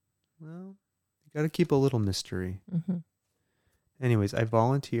 Well, you got to keep a little mystery. Mm-hmm. Anyways, I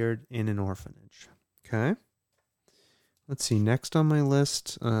volunteered in an orphanage. Okay. Let's see. Next on my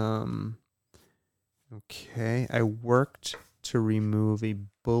list. Okay. I worked to remove a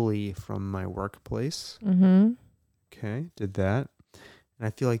bully from my workplace. Mm-hmm. Okay. Did that. And I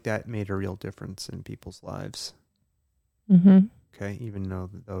feel like that made a real difference in people's lives. Mm-hmm. Okay. Even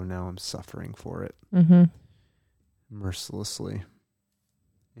though now I'm suffering for it. Mm-hmm. Mercilessly.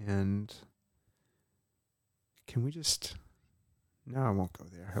 And can we just... No, I won't go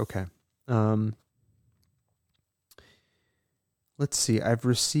there. Okay. Let's see. I've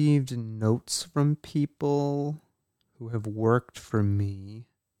received notes from people who have worked for me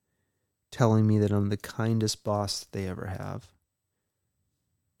telling me that I'm the kindest boss that they ever have.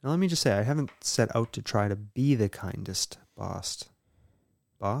 Now, let me just say, I haven't set out to try to be the kindest boss.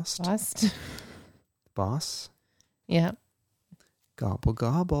 Boss? Boss? Yeah. Gobble,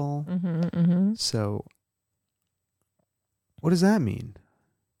 gobble. Mm-hmm, mm-hmm. So, what does that mean?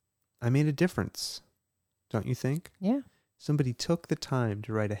 I made a difference, don't you think? Yeah. Somebody took the time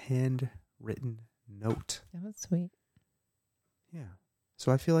to write a handwritten note. That was sweet. Yeah.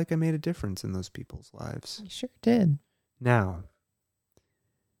 So I feel like I made a difference in those people's lives. You sure did. Now,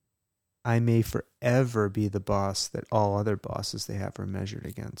 I may forever be the boss that all other bosses they have are measured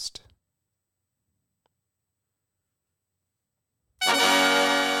against.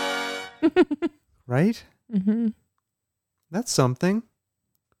 Right? Mm-hmm. That's something.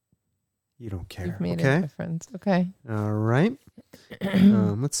 You don't care. You've made okay? a difference. Okay. All right.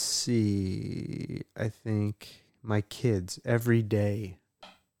 Let's see. I think my kids every day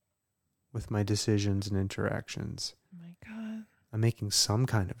with my decisions and interactions. Oh my God. I'm making some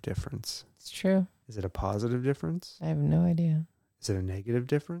kind of difference. It's true. Is it a positive difference? I have no idea. Is it a negative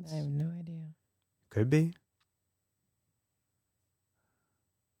difference? I have no idea. Could be.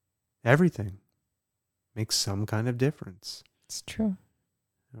 Everything makes some kind of difference. It's true.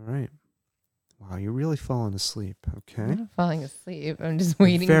 All right. Wow, you're really falling asleep. Okay. I'm not falling asleep. I'm just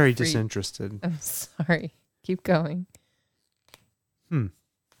waiting. Very disinterested. I'm sorry. Keep going.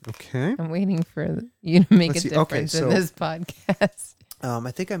 Okay. I'm waiting for you to make Let's a see. Okay, difference so- in this podcast.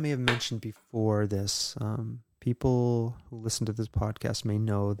 I think I may have mentioned before this. People who listen to this podcast may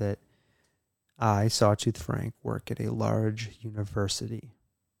know that I, Sawtooth Frank, work at a large university.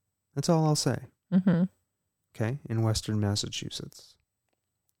 That's all I'll say. Mm-hmm. Okay, in Western Massachusetts.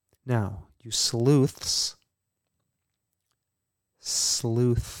 Now, you sleuths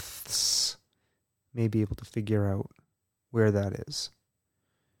sleuths may be able to figure out where that is.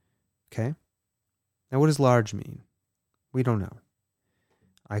 Okay? Now, what does large mean? We don't know.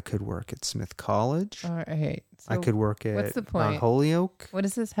 I could work at Smith College. All right. So I could work at what's the Mount point? Holyoke. What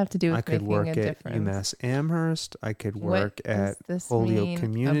does this have to do with I could making work a at difference? UMass Amherst. I could What work does at this Holyoke mean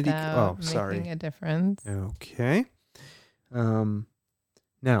Community. about Oh, sorry. Making a difference. Okay.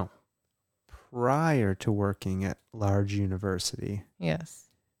 Now, prior to working at large university, Yes.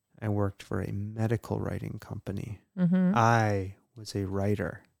 I worked for a medical writing company. Mm-hmm. I was a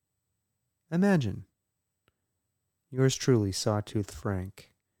writer. Imagine. Yours truly, Sawtooth Frank,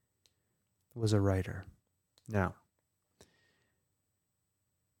 was a writer. Now,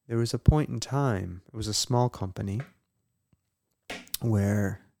 there was a point in time, it was a small company,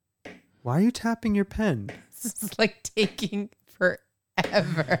 where... Why are you tapping your pen? This is like taking forever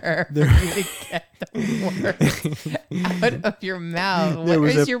for There- you to get the words out of your mouth. There What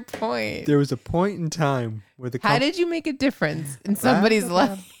was is a- your point? There was a point in time where the How did you make a difference in somebody's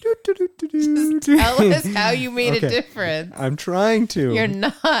life? Just Just tell us how you made a difference. I'm trying to. You're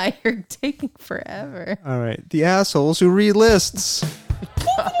not. You're taking forever. All right. The assholes who read lists.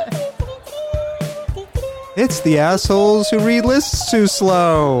 It's the assholes who read lists too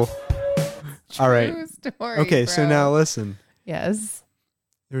slow. All right. True story, Okay, so bro. now listen. Yes.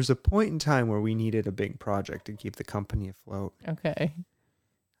 There's a point in time where we needed a big project to keep the company afloat. Okay.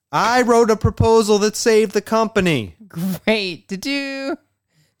 I wrote a proposal that saved the company. Great. Do-do.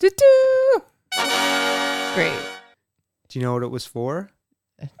 Great. Do you know what it was for?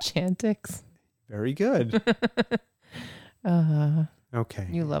 Chantix. Very good. Okay.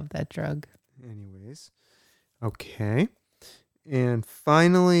 You love that drug. Anyways. Okay. And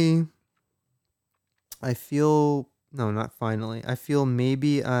finally, I feel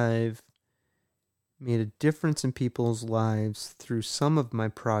maybe I've made a difference in people's lives through some of my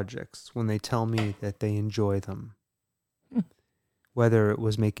projects when they tell me that they enjoy them. Whether it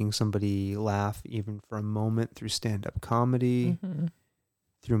was making somebody laugh even for a moment through stand-up comedy,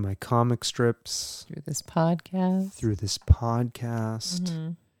 through my comic strips, through this podcast.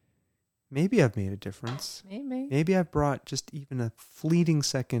 Mm-hmm. Maybe I've made a difference. Maybe I've brought just even a fleeting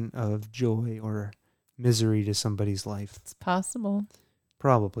second of joy or misery to somebody's life. It's possible.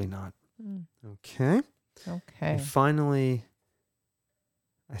 Probably not. Okay. And finally,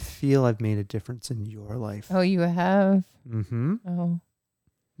 I feel I've made a difference in your life. Oh, you have? Mm-hmm. Oh.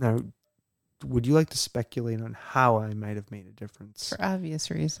 Now, would you like to speculate on how I might have made a difference? For obvious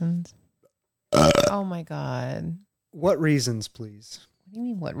reasons. Oh, my God. What reasons, please? What do you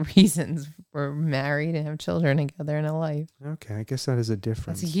mean, what reasons? We're married and have children together in a life. Okay, I guess that is a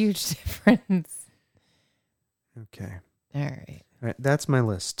difference. That's a huge difference. Okay. All right. All right, that's my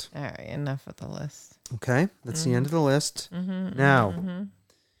list. All right, enough of the list. Okay, that's the end of the list. Now,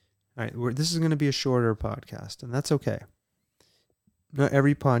 all right, this is going to be a shorter podcast, and that's okay. Not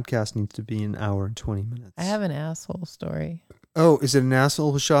every podcast needs to be an hour and 20 minutes. I have an asshole story. Oh, is it an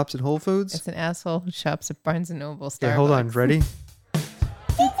asshole who shops at Whole Foods? It's an asshole who shops at Barnes & Noble, Starbucks. Okay, hold on. Ready?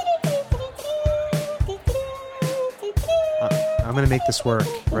 I'm going to make this work.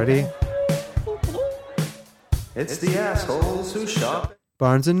 Ready? It's the assholes who shop.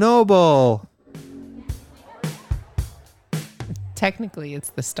 Barnes & Noble. Technically, it's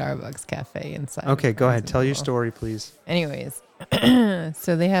the Starbucks cafe inside. Okay, go ahead. Barnes & Tell your Noble. story, please. Anyways,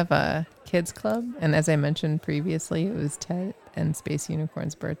 so they have a kids club, and as I mentioned previously, it was Ted and Space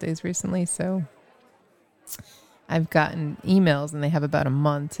Unicorn's birthdays recently, so I've gotten emails, and they have about a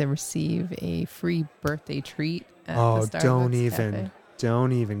month to receive a free birthday treat at the Starbucks don't even. cafe.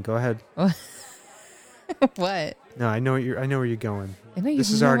 Don't even. Go ahead. What? No, I know where you're going. I know you This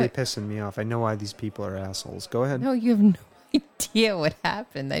have is no already i- pissing me off. I know why these people are assholes. Go ahead. No, you have no idea what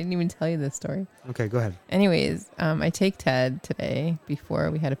happened. I didn't even tell you this story. Okay, go ahead. Anyways, I take Ted today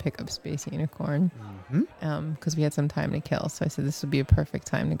before we had to pick up Space Unicorn because we had some time to kill. So I said this would be a perfect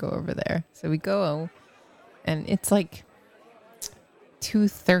time to go over there. So we go, and it's like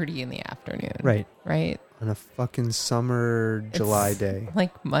 2:30 in the afternoon. Right. Right. On a fucking summer July day.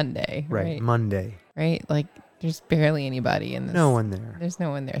 Like Monday. Right. Monday. Right. Like there's barely anybody in this. No one there. There's no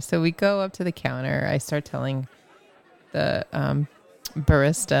one there. So we go up to the counter. I start telling the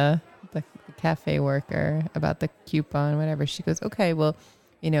barista, the cafe worker, about the coupon, whatever. She goes, okay, well,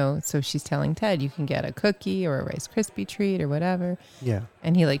 so she's telling Ted, you can get a cookie or a Rice Krispie treat or whatever. Yeah.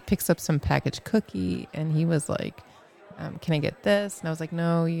 And he picks up some packaged cookie, and he was like, can I get this? And I was like,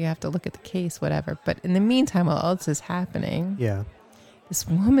 no, you have to look at the case, whatever. But in the meantime, while all this is happening, yeah, this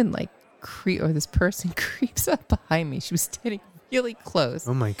woman this person creeps up behind me. She was standing really close.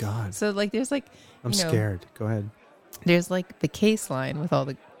 Oh my God. So there's I'm scared. Go ahead. there's like the case line with all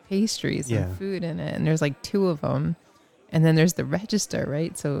the pastries and food in it, and there's like 2 of them, and then there's the register,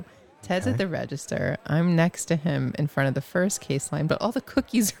 right? So Ted's at the register. I'm next to him in front of the first case line, but all the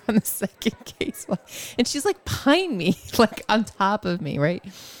cookies are on the second case line, and she's like behind me, like on top of me, right?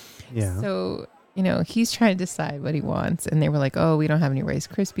 Yeah. So, you know, he's trying to decide what he wants, and they were like, "Oh, we don't have any Rice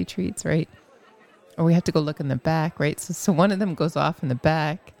Krispie treats, right? Or we have to go look in the back, right?" So one of them goes off in the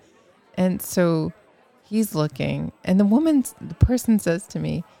back, and so he's looking, and the person says to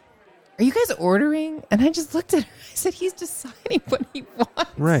me, "Are you guys ordering?" And I just looked at her. I said, "He's deciding what he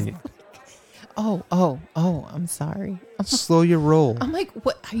wants." Right. Like, oh, I'm sorry. Slow your roll. I'm like,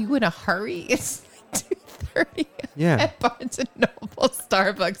 what? Are you in a hurry? It's like 2:30 at Barnes & Noble,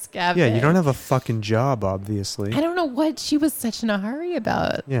 Starbucks, Cafe. Yeah, you don't have a fucking job, obviously. I don't know what she was such in a hurry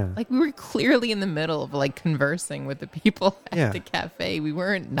about. Yeah. Like, we were clearly in the middle of, like, conversing with the people at the cafe. We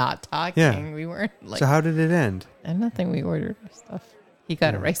weren't not talking. Yeah. We weren't, like... So how did it end? And nothing. We ordered our stuff. He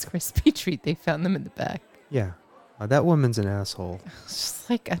got a Rice Krispie treat. They found them in the back. Yeah. That woman's an asshole. It's just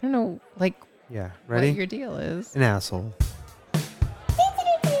like, I don't know, like... Yeah. Ready? What your deal is. An asshole.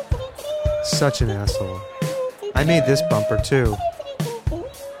 Such an asshole. I made this bumper too.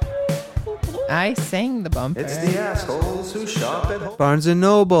 I sang the bumper. It's the assholes who shop at Barnes &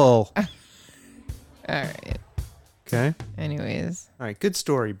 Noble. All right. Okay. Anyways. All right. Good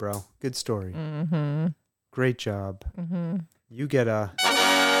story, bro. Good story. Mm-hmm. Great job. Mm-hmm. You get a...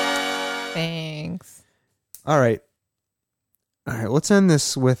 Thanks. All right. Let's end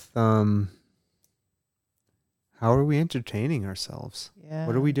this with... How are we entertaining ourselves? Yeah.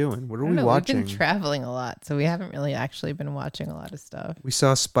 What are we doing? What are we watching? We've been traveling a lot, so we haven't really actually been watching a lot of stuff. We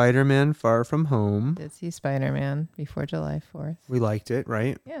saw Spider-Man Far From Home. Did see Spider-Man before July 4th. We liked it,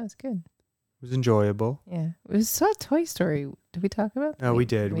 right? Yeah, it was good. It was enjoyable. Yeah. We saw Toy Story. Did we talk about that? No, we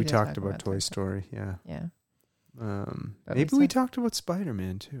did. We did talked talk about Toy Story. Yeah. Yeah. Maybe we talked about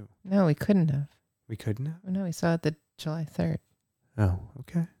Spider-Man too. No, we couldn't have. We couldn't have? No, we saw it the July 3rd. Oh,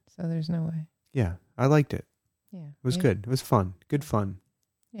 okay. So there's no way. Yeah, I liked it. Yeah. It was good. It was fun. Good fun.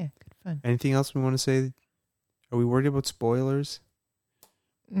 Yeah, good fun. Anything else we want to say? Are we worried about spoilers?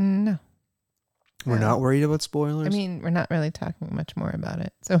 No. We're not worried about spoilers? I mean, we're not really talking much more about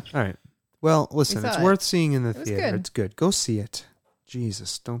it. So. All right. Well, listen, it's worth seeing in the theater. Good. It's good. Go see it.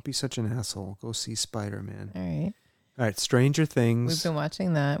 Jesus, don't be such an asshole. Go see Spider-Man. All right. All right, Stranger Things. We've been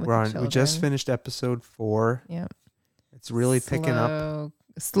watching that with We're the children. We just finished episode 4. Yeah. It's really picking up.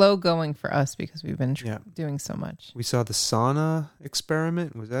 Slow going for us because we've been doing so much. We saw the sauna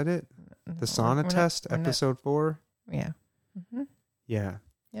experiment. Was that it? The sauna test, episode 4? Yeah. Mm-hmm. Yeah.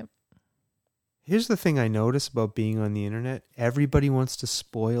 Yep. Here's the thing I notice about being on the internet. Everybody wants to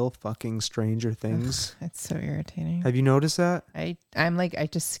spoil fucking Stranger Things. It's so irritating. Have you noticed that? I'm like, I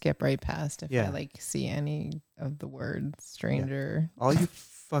just skip right past if I like see any of the words stranger. Yeah. All you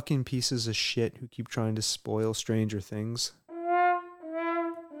fucking pieces of shit who keep trying to spoil Stranger Things.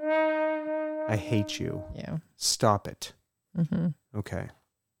 I hate you. Yeah. Stop it. Mm-hmm. Okay.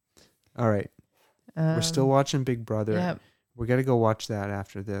 All right. We're still watching Big Brother. Yep. We got to go watch that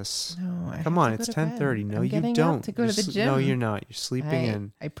after this. No, come on, it's 10:30. No, you don't. To go to the gym. No, you're not. You're sleeping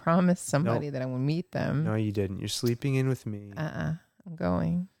in. I promised somebody that I would meet them. No, you didn't. You're sleeping in with me. I'm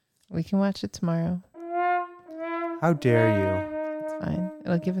going. We can watch it tomorrow. How dare you? It's fine.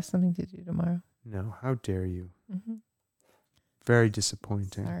 It'll give us something to do tomorrow. No, how dare you? Mm-hmm. Very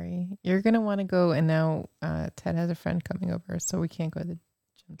disappointing. Sorry. You're going to want to go, and now Ted has a friend coming over, so we can't go to the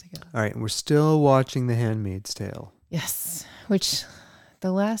gym together. All right, and we're still watching The Handmaid's Tale. Yes, which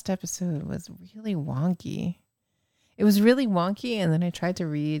the last episode was really wonky. It was really wonky, and then I tried to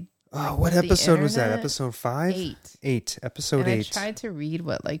read. Oh, what episode was that? Episode 5? 8. Episode 8. I tried to read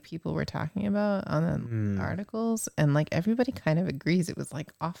what people were talking about on the articles, and everybody kind of agrees it was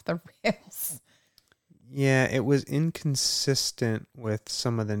off the rails. Yeah, it was inconsistent with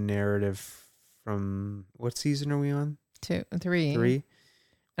some of the narrative from what season are we on? 2, 3. 3.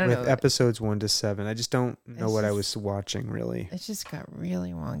 I don't with know. episodes 1 to 7. I just don't know what I was watching really. It just got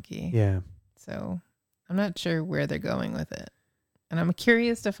really wonky. Yeah. So I'm not sure where they're going with it. And I'm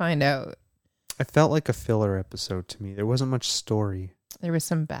curious to find out. It felt like a filler episode to me. There wasn't much story. There was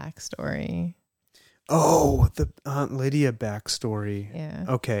some backstory. Oh, the Aunt Lydia backstory. Yeah.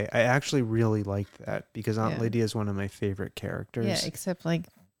 Okay, I actually really liked that because Aunt Lydia is one of my favorite characters. Yeah, except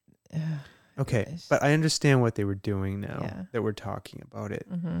okay, but I understand what they were doing now that we're talking about it.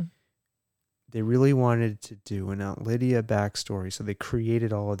 Mm-hmm. They really wanted to do an Aunt Lydia backstory, so they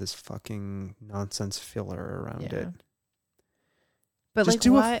created all of this fucking nonsense filler around it. But just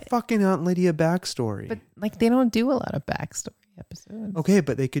do a fucking Aunt Lydia backstory. But they don't do a lot of backstory episodes. Okay,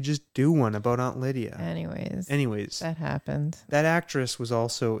 but they could just do one about Aunt Lydia. Anyways, that happened. That actress was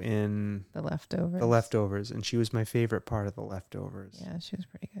also in The Leftovers. The Leftovers, and she was my favorite part of The Leftovers. Yeah, she was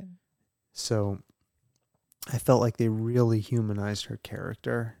pretty good. So I felt like they really humanized her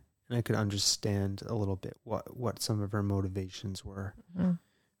character, and I could understand a little bit what some of her motivations were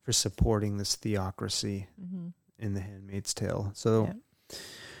for supporting this theocracy in The Handmaid's Tale. So,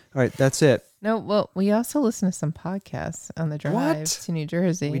 all right, that's it. No, well, we also listened to some podcasts on the drive to New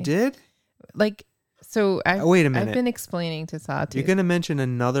Jersey. We did? Like, so wait a minute. I've been explaining to Satu. You're going to mention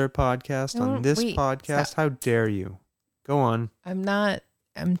another podcast on this podcast? Stop. How dare you? Go on. I'm not.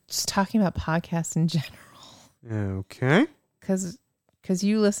 I'm just talking about podcasts in general. Okay. Because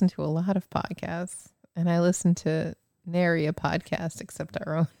you listen to a lot of podcasts, and I listen to nary a podcast except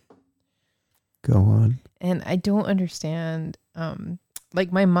our own. Go on. And I don't understand.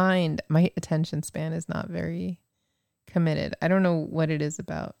 Like my attention span is not very committed. I don't know what it is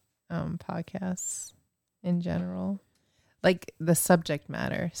about podcasts in general, like the subject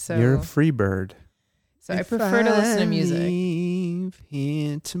matter. So you're a free bird. So I prefer to listen to music. Leave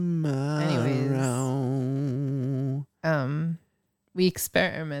here tomorrow. Anyways, we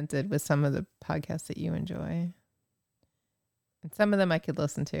experimented with some of the podcasts that you enjoy, and some of them I could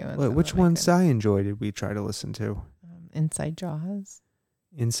listen to. And which ones I enjoy did we try to listen to? Inside Jaws.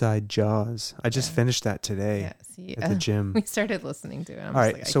 Inside Jaws. I just finished that today at the gym. We started listening to it. All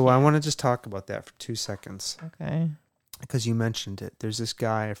right, so I want to just talk about that for 2 seconds. Okay. Because you mentioned it. There's this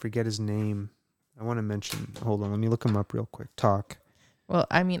guy, I forget his name. I want to mention, hold on, let me look him up real quick. Talk. Well,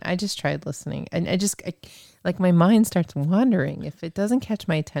 I mean, I just tried listening, and like my mind starts wandering if it doesn't catch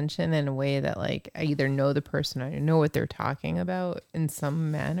my attention in a way that like I either know the person or I know what they're talking about in some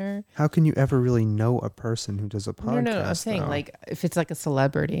manner. How can you ever really know a person who does a podcast? No, I'm saying like if it's like a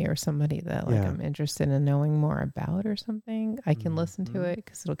celebrity or somebody that like I'm interested in knowing more about or something, I can listen to it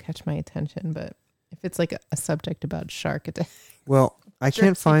because it'll catch my attention. But if it's like a subject about shark attack, well, I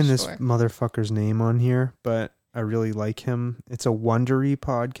can't find this motherfucker's name on here, but I really like him. It's a Wondery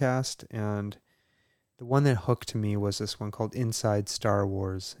podcast, and the one that hooked me was this one called Inside Star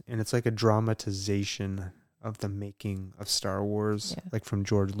Wars, and it's like a dramatization of the making of Star Wars, like from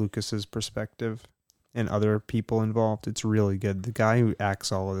George Lucas's perspective and other people involved. It's really good. The guy who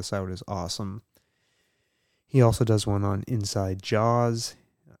acts all of this out is awesome. He also does one on Inside Jaws.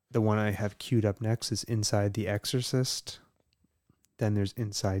 The one I have queued up next is Inside the Exorcist. Then there's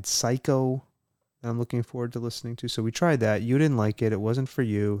Inside Psycho that I'm looking forward to listening to. So we tried that. You didn't like it. It wasn't for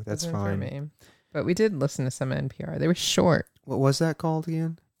you. That's fine. For me. But we did listen to some NPR. They were short. What was that called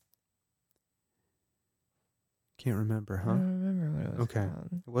again? Can't remember, huh? I don't remember what it was called.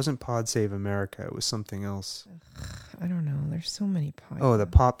 It wasn't Pod Save America. It was something else. I don't know. There's so many podcasts. Oh, the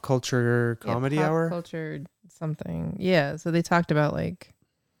Pop Culture Comedy Hour? Pop Culture something. Yeah. So they talked about like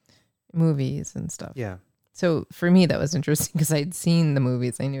movies and stuff. Yeah. So for me, that was interesting because I'd seen the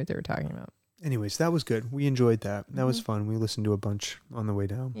movies. I knew what they were talking about. Anyways, that was good. We enjoyed that. That was fun. We listened to a bunch on the way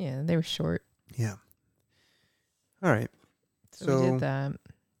down. Yeah, they were short. Yeah. All right. So we did that.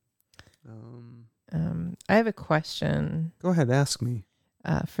 I have a question. Go ahead, ask me.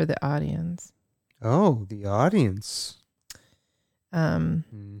 For the audience. Oh, the audience. Go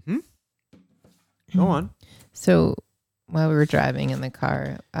on. So while we were driving in the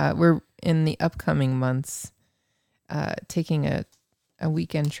car, we're in the upcoming months taking a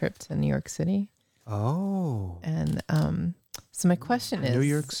weekend trip to New York City. Oh. And so my question is, New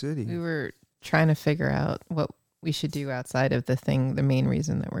York City. We were trying to figure out what we should do outside of the main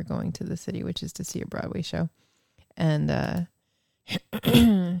reason that we're going to the city, which is to see a Broadway show. And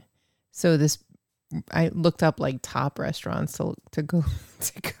so I looked up like top restaurants to go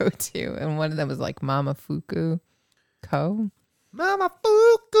to, and one of them was like Mama Fuku Co. Mama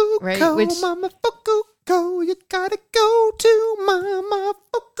Fuku right? Co. Which, Mama Fuku Co. You gotta go to Mama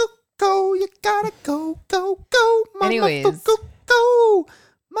Fuku Co. You gotta go. Mama anyways, Fuku Co.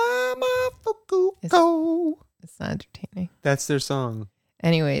 Mama Fuku Co. It's not entertaining. That's their song.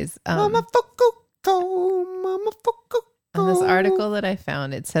 Anyways, Mama Fuku Co. Mama Fuku Co. On this article that I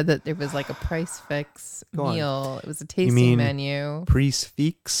found, it said that there was like a price fix meal. It was a tasting menu. Price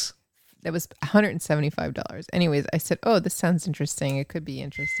fix? That was $175. Anyways, I said, oh, this sounds interesting. It could be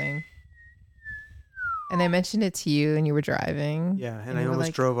interesting. And I mentioned it to you, and you were driving. Yeah, and I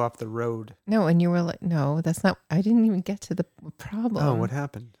almost drove off the road. No, and you were like, no, that's not. I didn't even get to the problem. Oh, what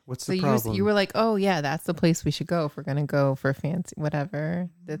happened? What's the problem? You were like, oh, yeah, that's the place we should go if we're going to go for fancy, whatever.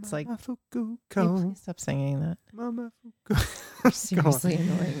 That's like, Fuku hey, please stop singing that. Mama Fuku. You're seriously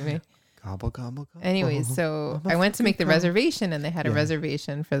annoying me. Gobble, gobble, gobble. Anyways, so Mama I went to make the Fuku. reservation, and they had a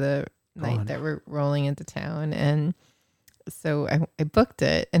reservation for the night that we're rolling into town, and So I booked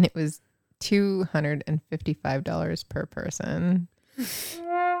it, and it was $255 per person.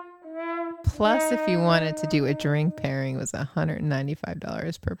 Plus, if you wanted to do a drink pairing, it was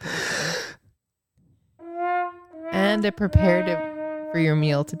 $195 per person. And it prepared it for your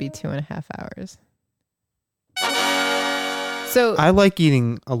meal to be 2.5 hours. So I like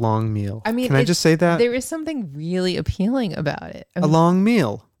eating a long meal. I mean, can I just say that? There is something really appealing about it. I mean, a long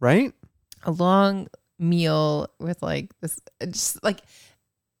meal, right? A long meal with like this, just like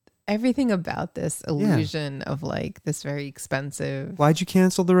everything about this illusion of like this very expensive. Why'd you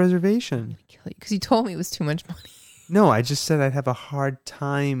cancel the reservation? Because you told me it was too much money. No, I just said I'd have a hard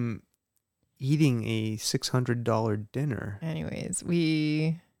time eating a $600 dinner. Anyways,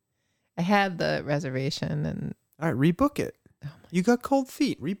 I had the reservation and. All right, rebook it. You got cold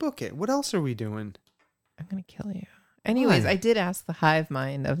feet. Rebook it. What else are we doing? I'm going to kill you. Anyways, Why? I did ask the hive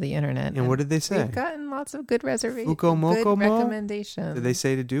mind of the internet. And what did they say? We've gotten lots of good reservations. Fuko Moko good recommendations. Did they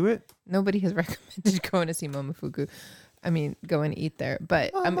say to do it? Nobody has recommended going to see Momofuku. I mean, go and eat there.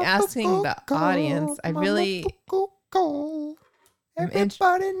 But I'm asking the audience. Everybody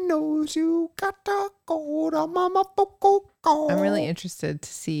knows you got to go to Momofuku. I'm really interested to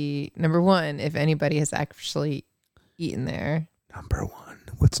see, number one, if anybody has actually eaten there. Number one.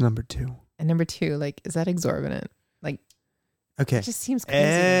 What's number two? And number two, like, is that exorbitant? Like, okay. It just seems crazy.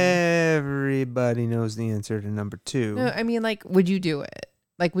 Everybody knows the answer to number two. No, I mean, like, would you do it?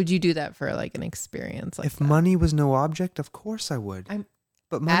 Like, would you do that for like an experience like if that? money was no object, of course I would.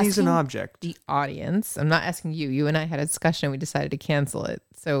 But money's an object. The audience. I'm not asking you. You and I had a discussion. We decided to cancel it.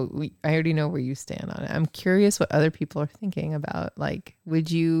 So I already know where you stand on it. I'm curious what other people are thinking about. Like,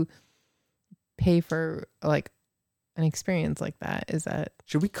 would you pay for like an experience like that? Is that?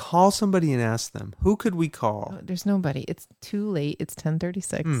 Should we call somebody and ask them? Who could we call? No, there's nobody. It's too late. It's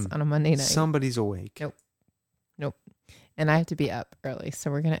 10:36 on a Monday night. Somebody's awake. Nope. And I have to be up early, so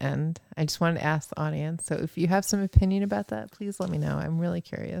we're going to end. I just wanted to ask the audience. So if you have some opinion about that, please let me know. I'm really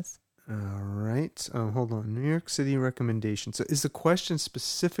curious. All right. Hold on. New York City recommendation. So is the question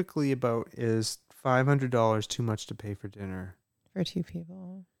specifically about, is $500 too much to pay for dinner? For two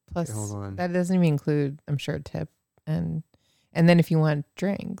people. Plus, okay, hold on. That doesn't even include, I'm sure, tip. And then if you want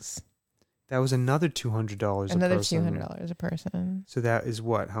drinks. That was another $200 a person. Another $200 a person. So that is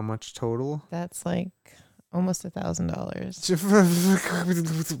what? How much total? That's like almost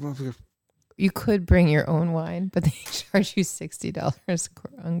 $1,000. You could bring your own wine, but they charge you $60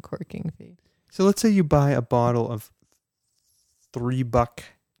 uncorking fee. So let's say you buy a bottle of $3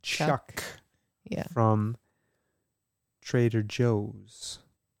 Chuck from Trader Joe's.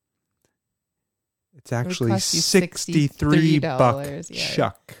 It's actually $63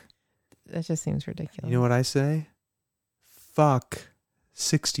 Chuck. That just seems ridiculous. You know what I say? Fuck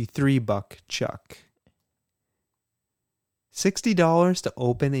 $63 Chuck. $60 to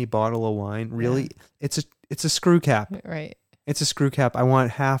open a bottle of wine. Really? Yeah. It's a screw cap. Right. It's a screw cap. I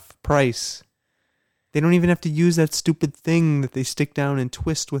want half price. They don't even have to use that stupid thing that they stick down and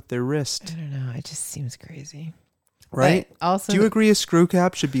twist with their wrist. I don't know. It just seems crazy. Right? But also, do you agree a screw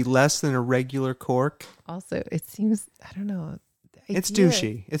cap should be less than a regular cork? Also, it seems, I don't know. It's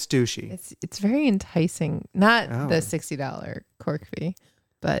douchey. It's douchey. It's very enticing. Not the $60 cork fee,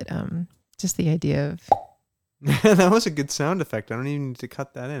 but just the idea of... That was a good sound effect. I don't even need to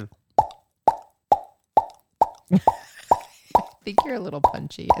cut that in. I think you're a little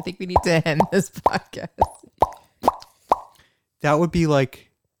punchy. I think we need to end this podcast. That would be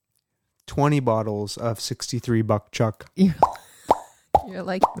like 20 bottles of $63 Chuck. You're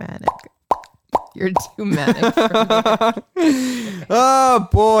like manic. You're too manic for me. Oh,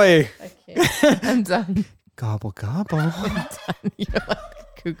 boy. I can't. I'm done. Gobble, gobble. I'm done. You're like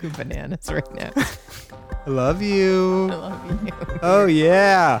cuckoo bananas right now. I love you. I love you. Oh,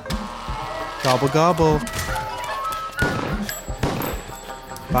 yeah. Gobble, gobble.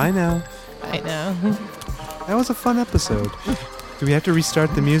 Bye now. Bye now. That was a fun episode. Do we have to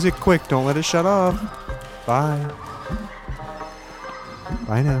restart the music? Quick, don't let it shut off. Bye.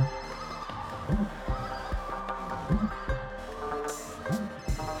 Bye now.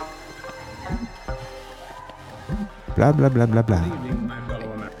 Blah, blah, blah, blah, blah.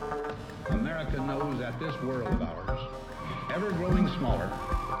 America knows that this world of ours, ever growing smaller,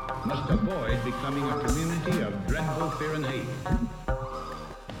 must avoid becoming a community of dreadful fear and hate.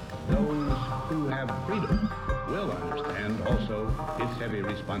 Those who have freedom will understand also its heavy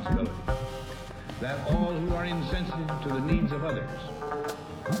responsibility. That all who are insensitive to the needs of others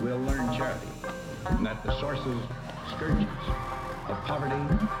will learn charity, and that the sources, scourges of poverty,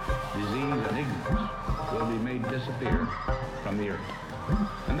 disease, and ignorance will be made disappear from the earth.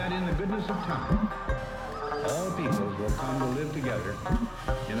 And that in the goodness of time, all peoples will come to live together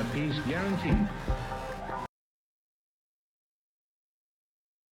in a peace guaranteed